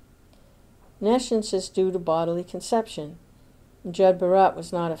 Nescience is due to bodily conception, and Jad Bharat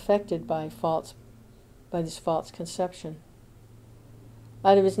was not affected by this false conception.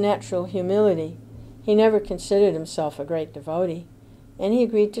 Out of his natural humility, he never considered himself a great devotee, and he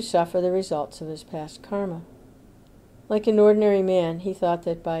agreed to suffer the results of his past karma. Like an ordinary man, he thought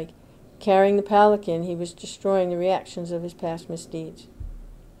that by carrying the palanquin, he was destroying the reactions of his past misdeeds.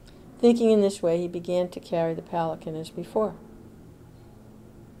 Thinking in this way, he began to carry the palanquin as before.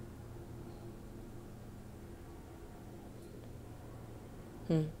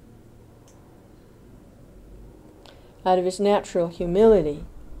 Out of his natural humility,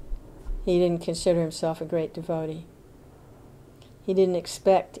 he didn't consider himself a great devotee. He didn't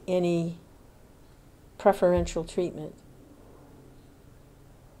expect any preferential treatment.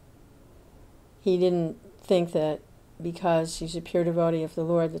 He didn't think that because he's a pure devotee of the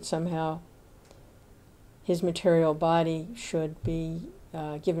Lord that somehow his material body should be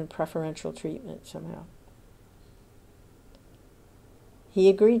given preferential treatment somehow. He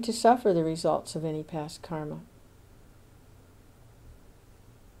agreed to suffer the results of any past karma.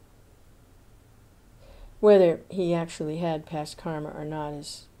 Whether he actually had past karma or not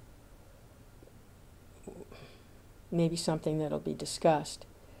is maybe something that'll be discussed.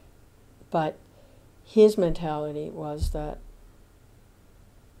 But his mentality was that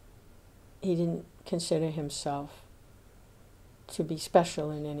he didn't consider himself to be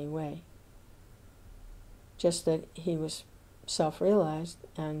special in any way. Just that he was self-realized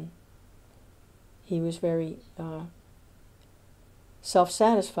and he was very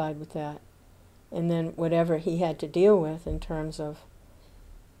self-satisfied with that. And then whatever he had to deal with in terms of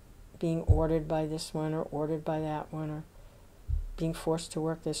being ordered by this one or ordered by that one or being forced to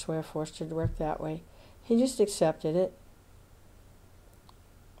work this way or forced to work that way, he just accepted it,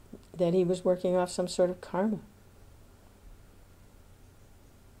 that he was working off some sort of karma.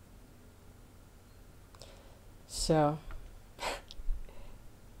 So,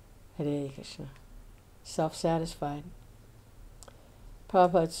 Hare Krishna, self-satisfied.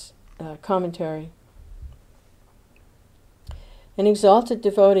 Prabhupada's commentary. An exalted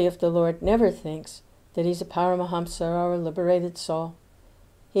devotee of the Lord never thinks that he's a paramahamsa or a liberated soul.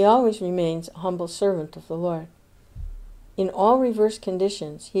 He always remains a humble servant of the Lord. In all reverse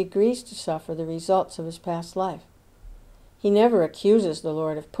conditions, he agrees to suffer the results of his past life. He never accuses the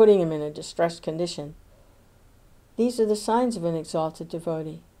Lord of putting him in a distressed condition. These are the signs of an exalted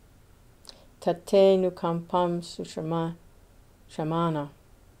devotee. Tate nukampam shamana.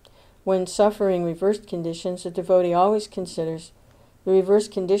 When suffering reversed conditions, the devotee always considers the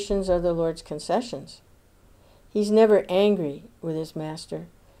reversed conditions are the Lord's concessions. He's never angry with his master.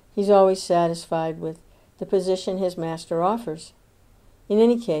 He's always satisfied with the position his master offers. In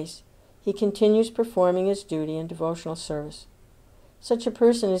any case, he continues performing his duty in devotional service. Such a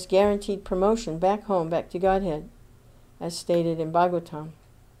person is guaranteed promotion back home, back to Godhead, as stated in Bhagavatam.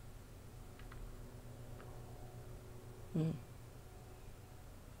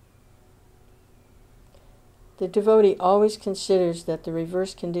 The devotee always considers that the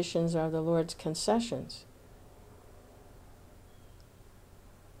reverse conditions are the Lord's concessions.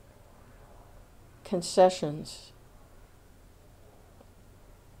 Concessions.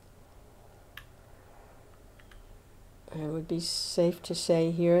 It would be safe to say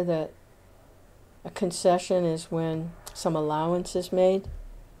here that a concession is when some allowance is made,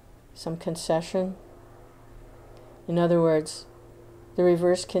 some concession. In other words, the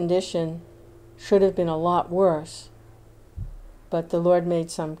reverse condition should have been a lot worse, but the Lord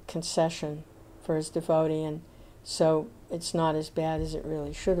made some concession for his devotee, and so it's not as bad as it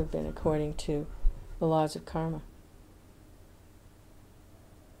really should have been according to the laws of karma.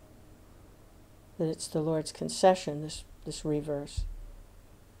 That it's the Lord's concession, this reverse.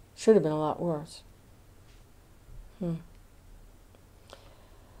 Should have been a lot worse.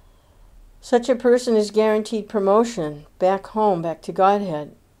 Such a person is guaranteed promotion back home, back to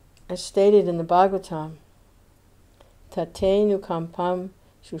Godhead, as stated in the Bhagavatam. Tate nukampam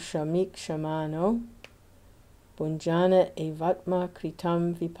sushamik shamano bunjana evatma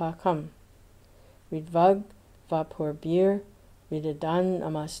kritam vipakam ridvag vapurbir ridadan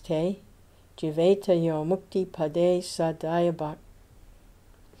namaste jiveta yo mukti pade sadayabak.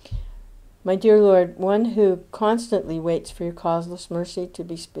 My dear Lord, one who constantly waits for your causeless mercy to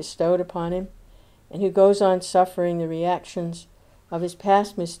be bestowed upon him, and who goes on suffering the reactions of his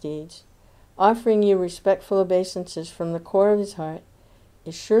past misdeeds, offering you respectful obeisances from the core of his heart,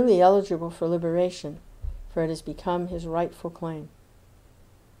 is surely eligible for liberation, for it has become his rightful claim.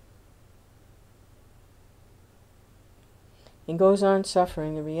 And goes on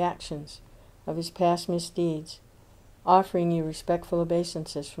suffering the reactions of his past misdeeds, offering you respectful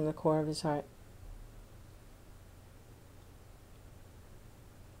obeisances from the core of his heart.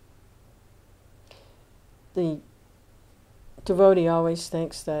 The devotee always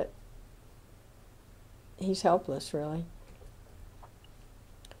thinks that he's helpless, really.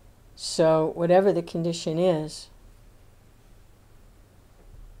 So whatever the condition is,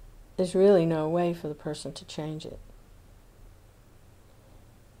 there's really no way for the person to change it.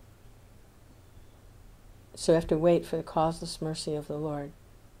 So you have to wait for the causeless mercy of the Lord.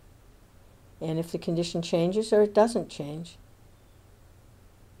 And if the condition changes or it doesn't change,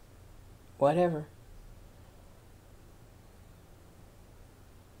 whatever.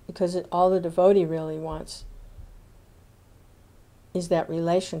 Because all the devotee really wants is that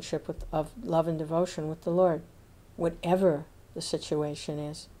relationship of love and devotion with the Lord, whatever the situation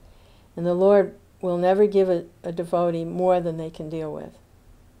is. And the Lord will never give a devotee more than they can deal with.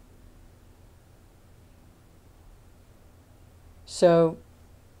 So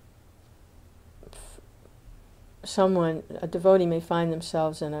a devotee may find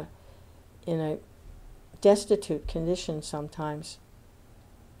themselves in a destitute condition sometimes.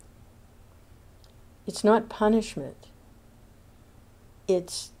 It's not punishment.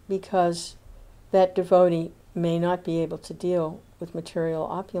 It's because that devotee may not be able to deal with material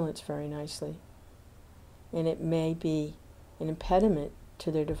opulence very nicely. And it may be an impediment to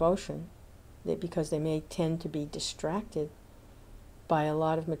their devotion, because they may tend to be distracted by a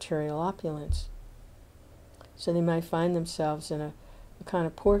lot of material opulence. So they might find themselves in a kind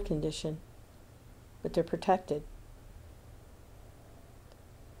of poor condition, but they're protected.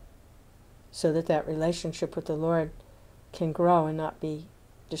 So that relationship with the Lord can grow and not be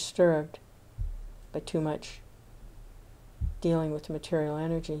disturbed by too much dealing with the material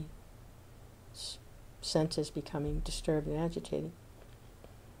energy, senses becoming disturbed and agitated.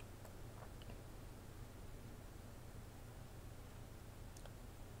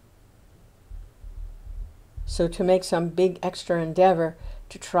 So to make some big extra endeavor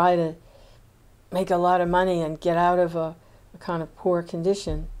to try to make a lot of money and get out of a kind of poor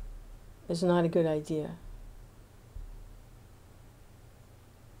condition is not a good idea.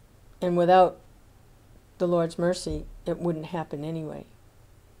 And without the Lord's mercy, it wouldn't happen anyway.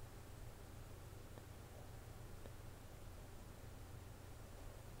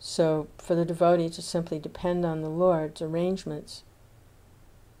 So for the devotee to simply depend on the Lord's arrangements,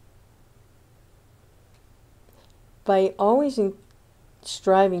 by always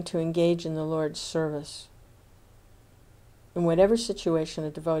striving to engage in the Lord's service, in whatever situation a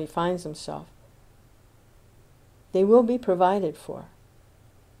devotee finds himself, they will be provided for.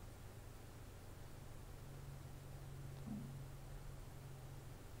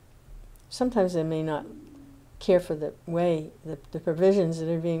 Sometimes they may not care for the provisions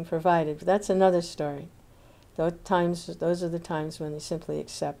that are being provided, but that's another story. Those are the times when they simply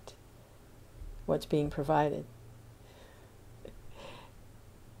accept what's being provided.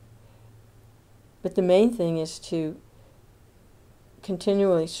 But the main thing is to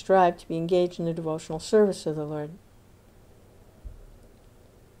continually strive to be engaged in the devotional service of the Lord.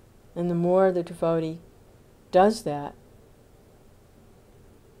 And the more the devotee does that,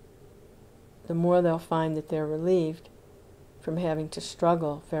 the more they'll find that they're relieved from having to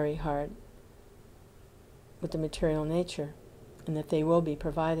struggle very hard with the material nature, and that they will be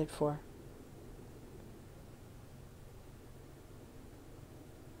provided for.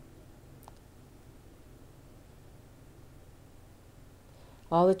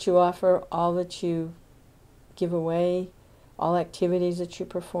 All that you offer, all that you give away, all activities that you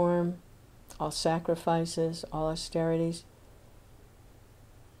perform, all sacrifices, all austerities,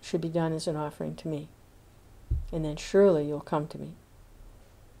 should be done as an offering to me. And then surely you'll come to me.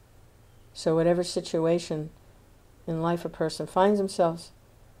 So whatever situation in life a person finds themselves,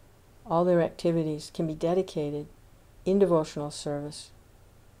 all their activities can be dedicated in devotional service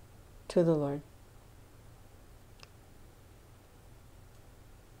to the Lord.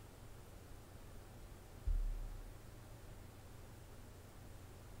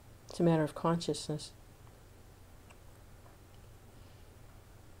 It's a matter of consciousness.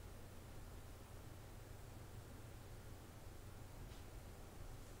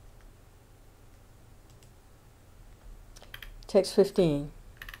 Text 15.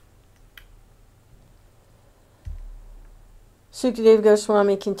 Sukadeva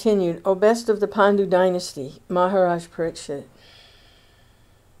Goswami continued, O best of the Pandu dynasty, Maharaj Parikshit.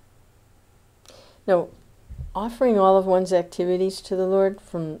 Now, offering all of one's activities to the Lord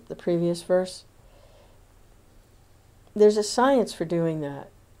from the previous verse, there's a science for doing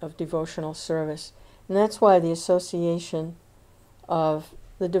that, of devotional service. And that's why the association of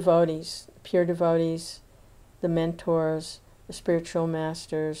the devotees, pure devotees, the mentors, the spiritual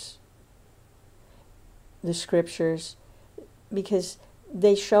masters, the scriptures, because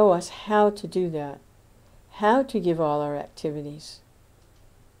they show us how to do that, how to give all our activities.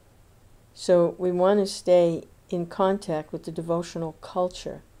 So we want to stay in contact with the devotional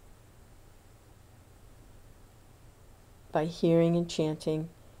culture by hearing and chanting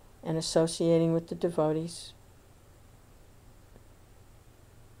and associating with the devotees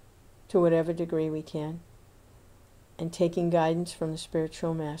to whatever degree we can, and taking guidance from the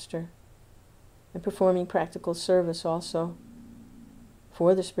spiritual master, and performing practical service also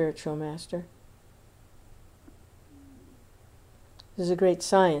for the spiritual master. This is a great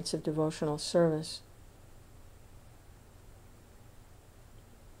science of devotional service.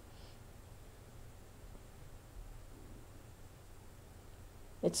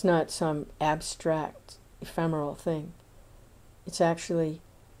 It's not some abstract, ephemeral thing. It's actually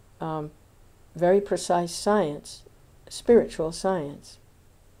very precise science, spiritual science.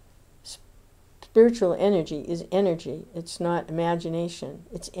 Spiritual energy is energy. It's not imagination.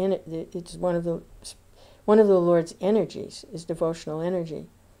 It's one of the Lord's energies is devotional energy.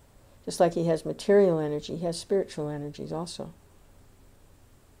 Just like he has material energy, he has spiritual energies also.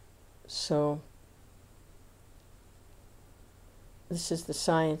 So this is the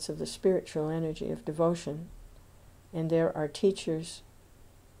science of the spiritual energy of devotion. And there are teachers,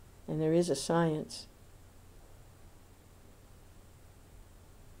 and there is a science.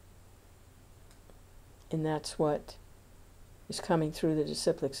 And that's what is coming through the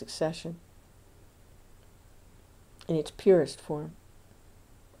disciplic succession in its purest form,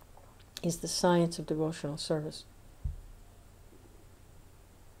 is the science of devotional service.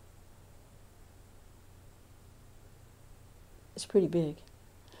 It's pretty big.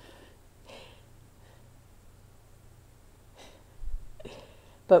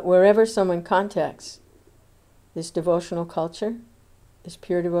 But wherever someone contacts this devotional culture, this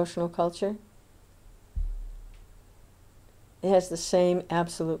pure devotional culture, it has the same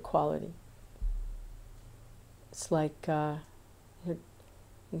absolute quality. It's like,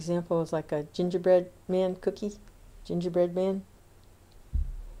 example is like a gingerbread man cookie, gingerbread man.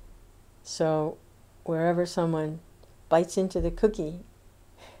 So wherever someone bites into the cookie,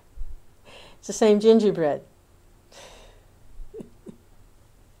 it's the same gingerbread.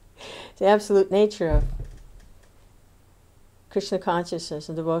 The absolute nature of Krishna consciousness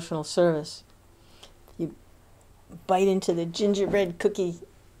and devotional service. You bite into the gingerbread cookie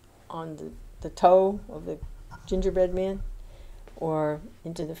on the toe of the gingerbread man, or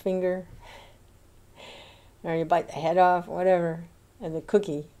into the finger, or you bite the head off, whatever, and the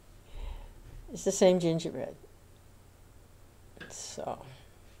cookie, it's the same gingerbread. So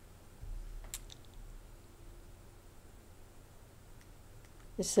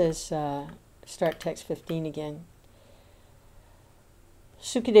this says, start text 15 again.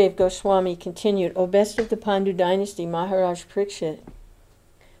 Sukadeva Goswami continued, O best of the Pandu dynasty, Maharaj Parikshit,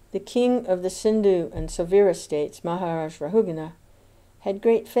 the king of the Sindhu and Savira states, Maharaj Rahugana, had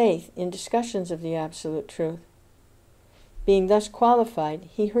great faith in discussions of the absolute truth. Being thus qualified,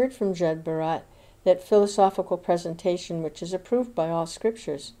 he heard from Jad Bharat that philosophical presentation which is approved by all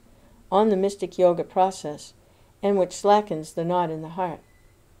scriptures on the mystic yoga process, and which slackens the knot in the heart.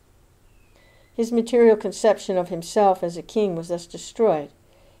 His material conception of himself as a king was thus destroyed.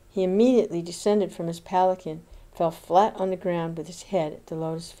 He immediately descended from his palanquin, fell flat on the ground with his head at the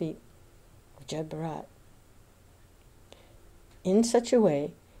lotus feet of Jad Bharat. In such a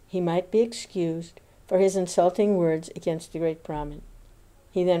way, he might be excused for his insulting words against the great Brahmin.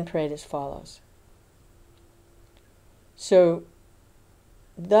 He then prayed as follows. So,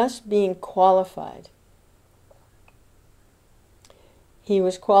 thus being qualified, he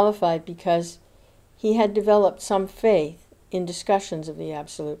was qualified because he had developed some faith in discussions of the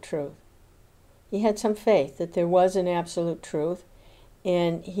absolute truth. He had some faith that there was an absolute truth,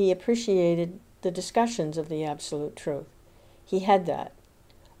 and he appreciated the discussions of the absolute truth. He had that,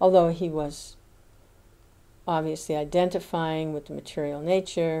 although he was obviously identifying with the material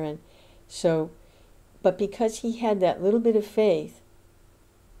nature, and so, but because he had that little bit of faith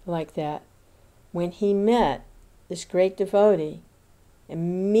like that, when he met this great devotee,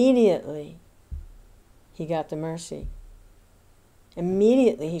 immediately he got the mercy.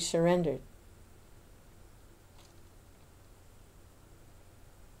 Immediately he surrendered.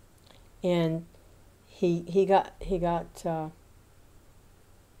 and he got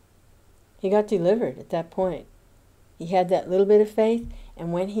delivered at that point. He had that little bit of faith,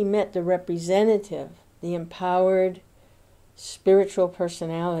 and when he met the representative, the empowered spiritual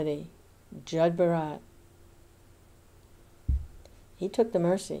personality, Jud Bharat, he took the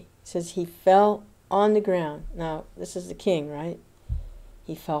mercy. He says he fell on the ground. Now, this is the king, right?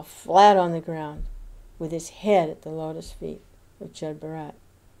 He fell flat on the ground with his head at the lotus feet of Jud Bharat.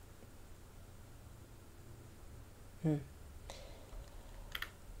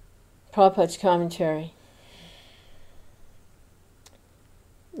 Prabhupada's commentary.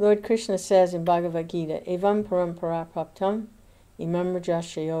 Lord Krishna says in Bhagavad Gita, Evam parampara praptam imam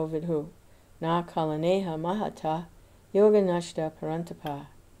rajashayo vidhu na kalaneha mahata yoga nashta parantapa.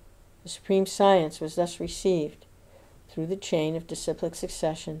 The supreme science was thus received through the chain of disciplic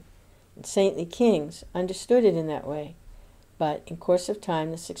succession, and saintly kings understood it in that way. But in course of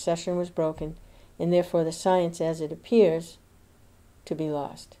time the succession was broken, and therefore the science as it appears to be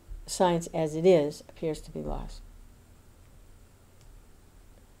lost. The science as it is appears to be lost.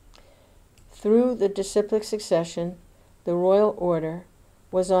 Through the disciplic succession, the royal order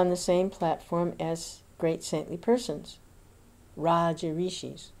was on the same platform as great saintly persons, Raja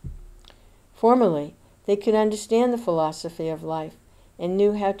Rishis. Formerly, they could understand the philosophy of life and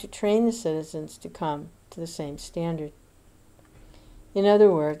knew how to train the citizens to come to the same standard. In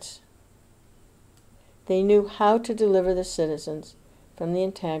other words, they knew how to deliver the citizens from the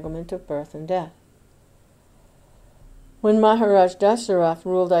entanglement of birth and death. When Maharaj Dasarath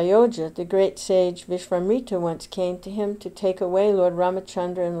ruled Ayodhya, the great sage Vishvamrita once came to him to take away Lord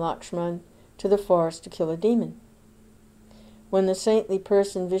Ramachandra and Lakshman to the forest to kill a demon. When the saintly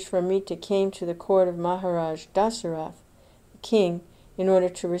person Vishvamrita came to the court of Maharaj Dasarath, the king, in order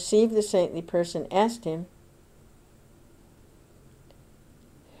to receive the saintly person, asked him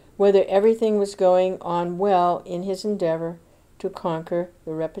whether everything was going on well in his endeavor to conquer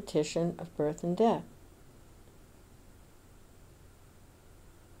the repetition of birth and death.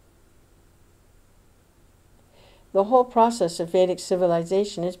 The whole process of Vedic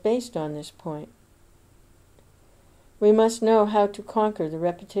civilization is based on this point. We must know how to conquer the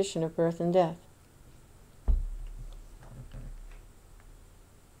repetition of birth and death.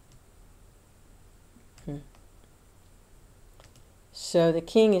 So the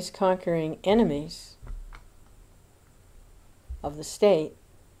king is conquering enemies of the state,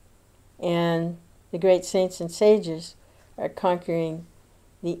 and the great saints and sages are conquering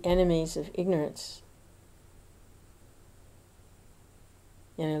the enemies of ignorance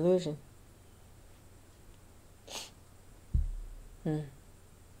and illusion.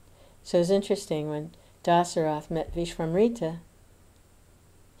 So it's interesting, when Dasarath met Vishvamrita,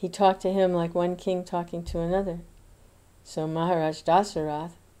 he talked to him like one king talking to another. So Maharaj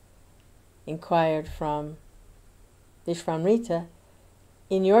Dasarath inquired from Vishvamrita,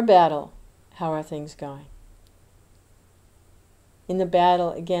 in your battle, how are things going? In the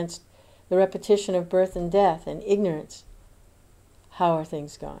battle against the repetition of birth and death and ignorance, how are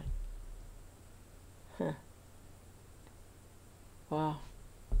things going? Wow.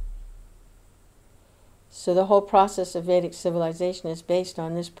 So the whole process of Vedic civilization is based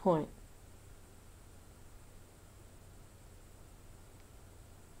on this point.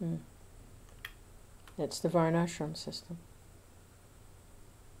 That's the Varnashram system.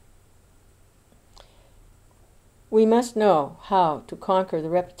 We must know how to conquer the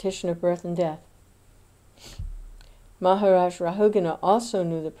repetition of birth and death. Maharaj Rahugana also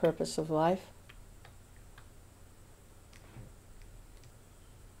knew the purpose of life.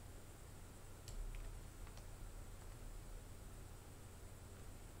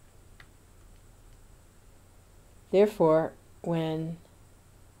 Therefore, when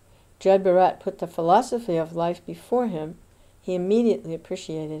Jud Bharat put the philosophy of life before him, he immediately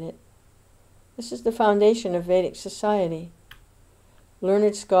appreciated it. This is the foundation of Vedic society.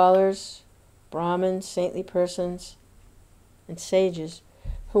 Learned scholars, Brahmins, saintly persons, and sages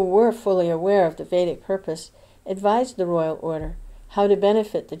who were fully aware of the Vedic purpose advised the royal order how to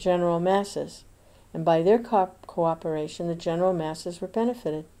benefit the general masses, and by their cooperation the general masses were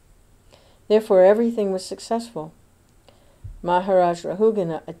benefited. Therefore everything was successful. Maharaj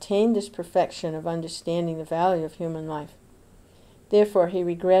Rahugana attained this perfection of understanding the value of human life. Therefore he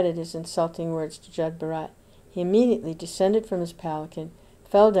regretted his insulting words to Jud Bharat. He immediately descended from his palanquin,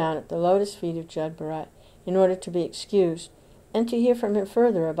 fell down at the lotus feet of Jud Bharat in order to be excused, and to hear from him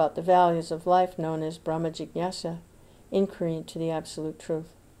further about the values of life known as Brahma Jignasa, inquiry into the absolute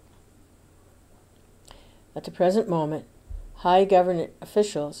truth. At the present moment, high government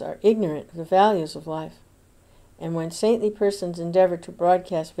officials are ignorant of the values of life, And when saintly persons endeavor to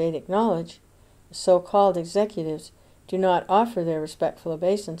broadcast Vedic knowledge, the so-called executives do not offer their respectful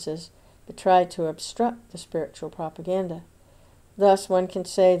obeisances, but try to obstruct the spiritual propaganda. Thus, one can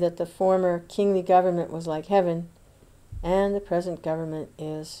say that the former kingly government was like heaven, and the present government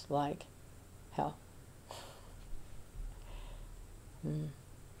is like hell.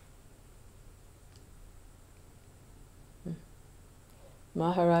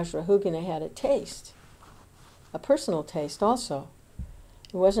 Maharaj Rahugana had a taste, a personal taste also.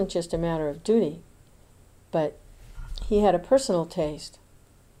 It wasn't just a matter of duty, but he had a personal taste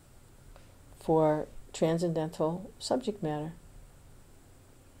for transcendental subject matter.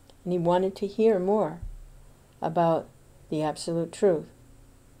 And he wanted to hear more about the absolute truth.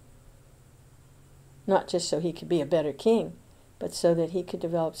 Not just so he could be a better king, but so that he could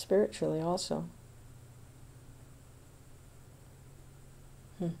develop spiritually also.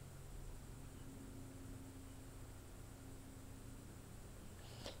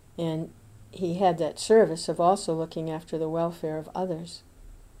 And he had that service of also looking after the welfare of others.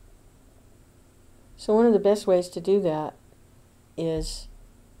 So one of the best ways to do that is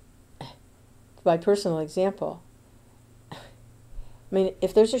by personal example. I mean,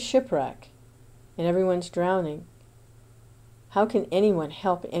 if there's a shipwreck and everyone's drowning, how can anyone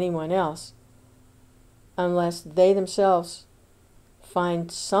help anyone else unless they themselves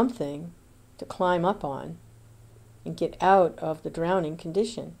find something to climb up on and get out of the drowning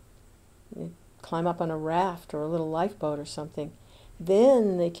condition? They climb up on a raft or a little lifeboat or something.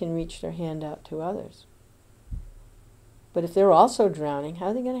 Then they can reach their hand out to others. But if they're also drowning, how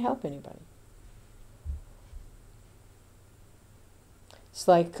are they going to help anybody? It's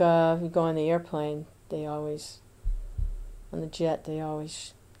like if you go on the airplane, on the jet, they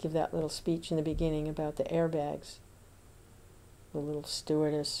always give that little speech in the beginning about the airbags. The little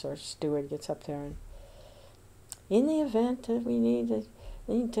stewardess or steward gets up there and, in the event that we need to,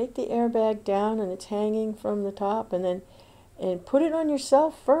 then you take the airbag down and it's hanging from the top, and put it on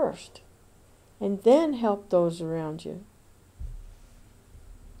yourself first, and then help those around you.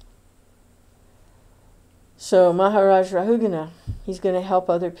 So Maharaj Rahugana, he's going to help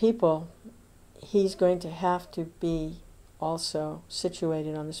other people. He's going to have to be also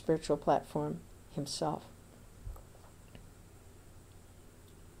situated on the spiritual platform himself.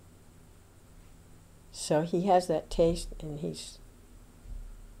 So he has that taste, and his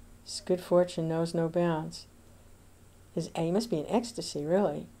good fortune knows no bounds. He must be in ecstasy,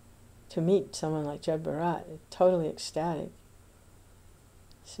 really, to meet someone like Jad Bharat. Totally ecstatic.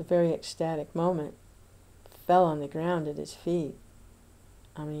 It's a very ecstatic moment. Fell on the ground at his feet.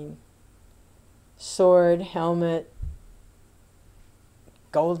 I mean, sword, helmet,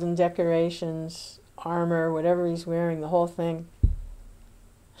 golden decorations, armor, whatever he's wearing, the whole thing.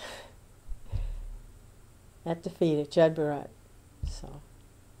 At the feet of Jad Bharat. So,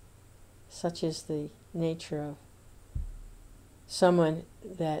 such is the nature of someone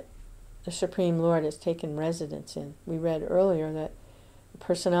that the Supreme Lord has taken residence in. We read earlier that the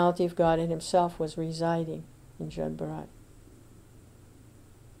personality of God in himself was residing in Jad Bharat.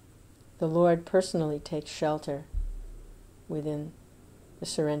 The Lord personally takes shelter within the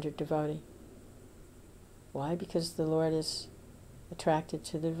surrendered devotee. Why? Because the Lord is attracted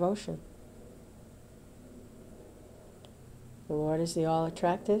to the devotion. The Lord is the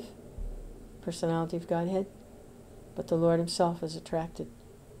all-attractive personality of Godhead, but the Lord himself is attracted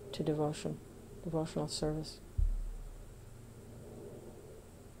to devotion, devotional service.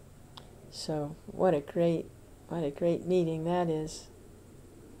 So what a great meeting that is.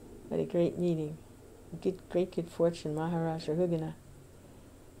 What a great meeting. Great good fortune, Maharaj Rahugana.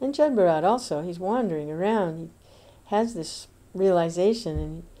 And Jad Bharat also, he's wandering around. He has this realization,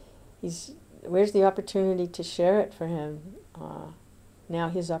 and where's the opportunity to share it for him? Now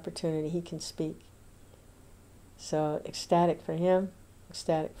his opportunity, he can speak. So ecstatic for him,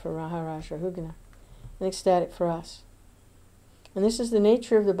 ecstatic for Maharaj Rahugana, and ecstatic for us. And this is the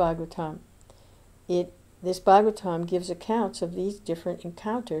nature of the Bhagavatam. This Bhagavatam gives accounts of these different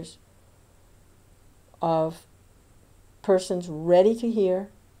encounters of persons ready to hear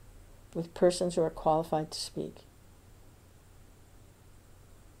with persons who are qualified to speak.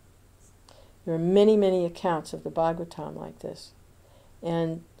 There are many, many accounts of the Bhagavatam like this.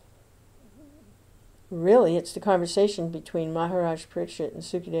 And really, it's the conversation between Maharaj Parikshit and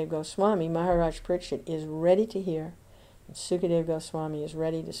Sukadeva Goswami. Maharaj Parikshit is ready to hear, and Sukadeva Goswami is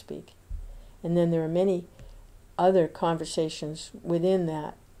ready to speak. And then there are many other conversations within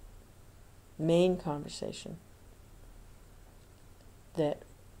that main conversation that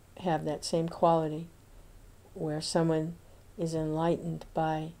have that same quality, where someone is enlightened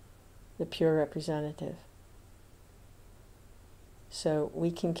by the pure representative. So we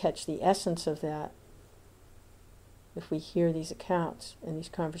can catch the essence of that if we hear these accounts and these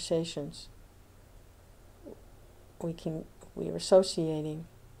conversations. We are associating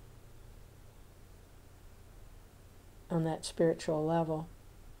on that spiritual level.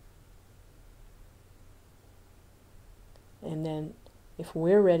 And then if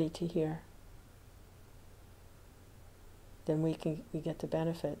we're ready to hear, then we get the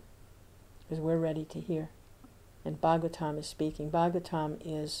benefit, because we're ready to hear. And Bhagavatam is speaking. Bhagavatam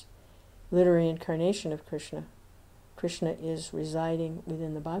is literary incarnation of Krishna. Krishna is residing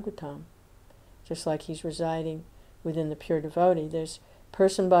within the Bhagavatam, just like he's residing within the pure devotee. There's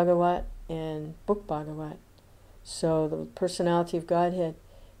person Bhagavat and book Bhagavat. So the personality of Godhead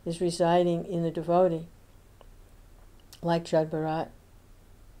is residing in the devotee, like Jad Bharat.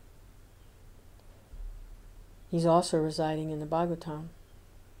 He's also residing in the Bhagavatam.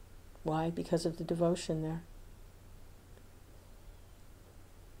 Why? Because of the devotion there.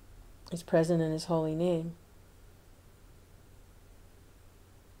 He's present in his holy name.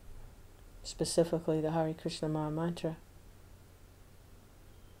 Specifically the Hare Krishna Maha Mantra.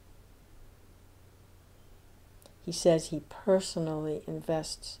 He says he personally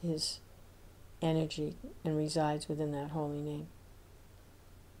invests his energy and resides within that holy name.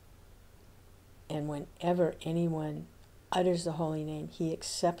 And whenever anyone utters the holy name, he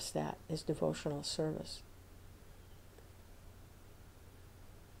accepts that as devotional service.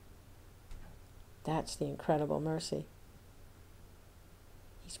 That's the incredible mercy.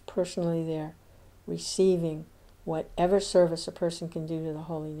 He's personally there, receiving whatever service a person can do to the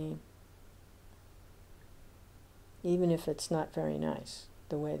holy name. Even if it's not very nice,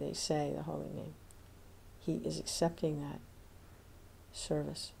 the way they say the holy name. He is accepting that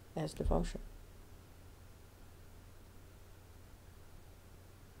service as devotion.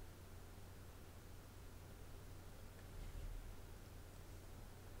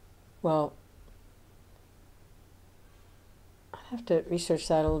 Well, I have to research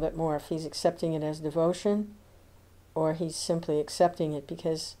that a little bit more, if he's accepting it as devotion or he's simply accepting it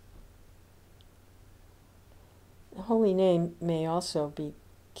because the holy name may also be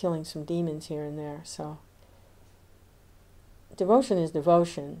killing some demons here and there. So devotion is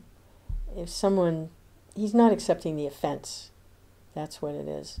devotion. If someone, he's not accepting the offense. That's what it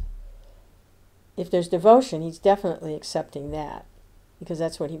is. If there's devotion, he's definitely accepting that, because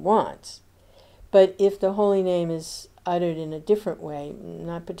that's what he wants. But if the holy name is uttered in a different way,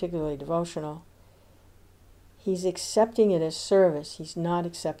 not particularly devotional, he's accepting it as service. He's not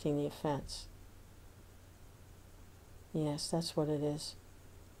accepting the offense. Yes, that's what it is.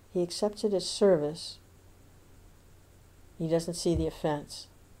 He accepts it as service. He doesn't see the offense.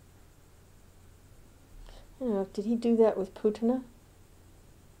 I don't know, did he do that with Putana?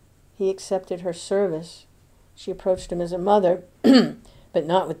 He accepted her service. She approached him as a mother, but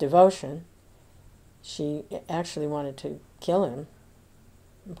not with devotion. She actually wanted to kill him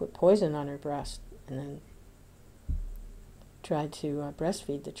and put poison on her breast, and then tried to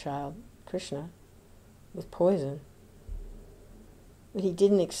breastfeed the child, Krishna, with poison. But he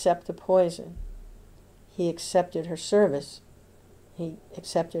didn't accept the poison. He accepted her service. He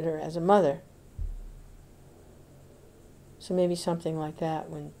accepted her as a mother. So maybe something like that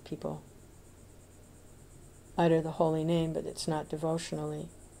when people utter the holy name, but it's not devotionally.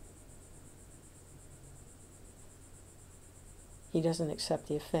 He doesn't accept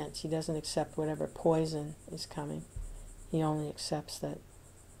the offense. He doesn't accept whatever poison is coming. He only accepts that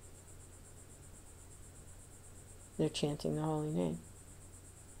they're chanting the holy name.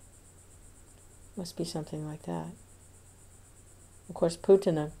 Must be something like that. Of course,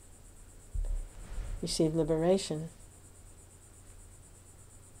 Putana received liberation.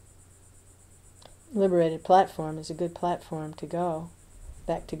 Liberated platform is a good platform to go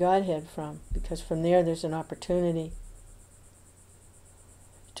back to Godhead from, because from there there's an opportunity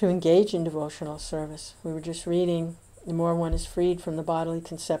to engage in devotional service. We were just reading, the more one is freed from the bodily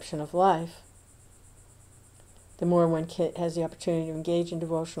conception of life, the more one has the opportunity to engage in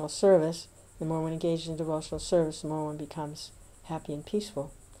devotional service. The more one engages in devotional service, the more one becomes happy and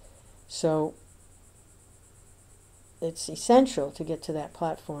peaceful. So it's essential to get to that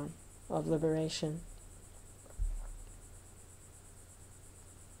platform of liberation.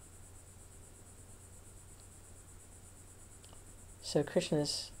 So Krishna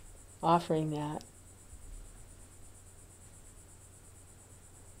is offering that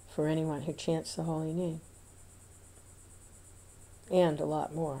for anyone who chants the holy name, and a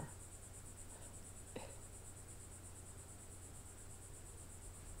lot more.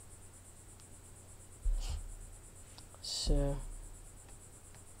 So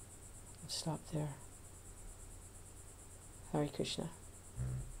let's stop there. Hare Krishna.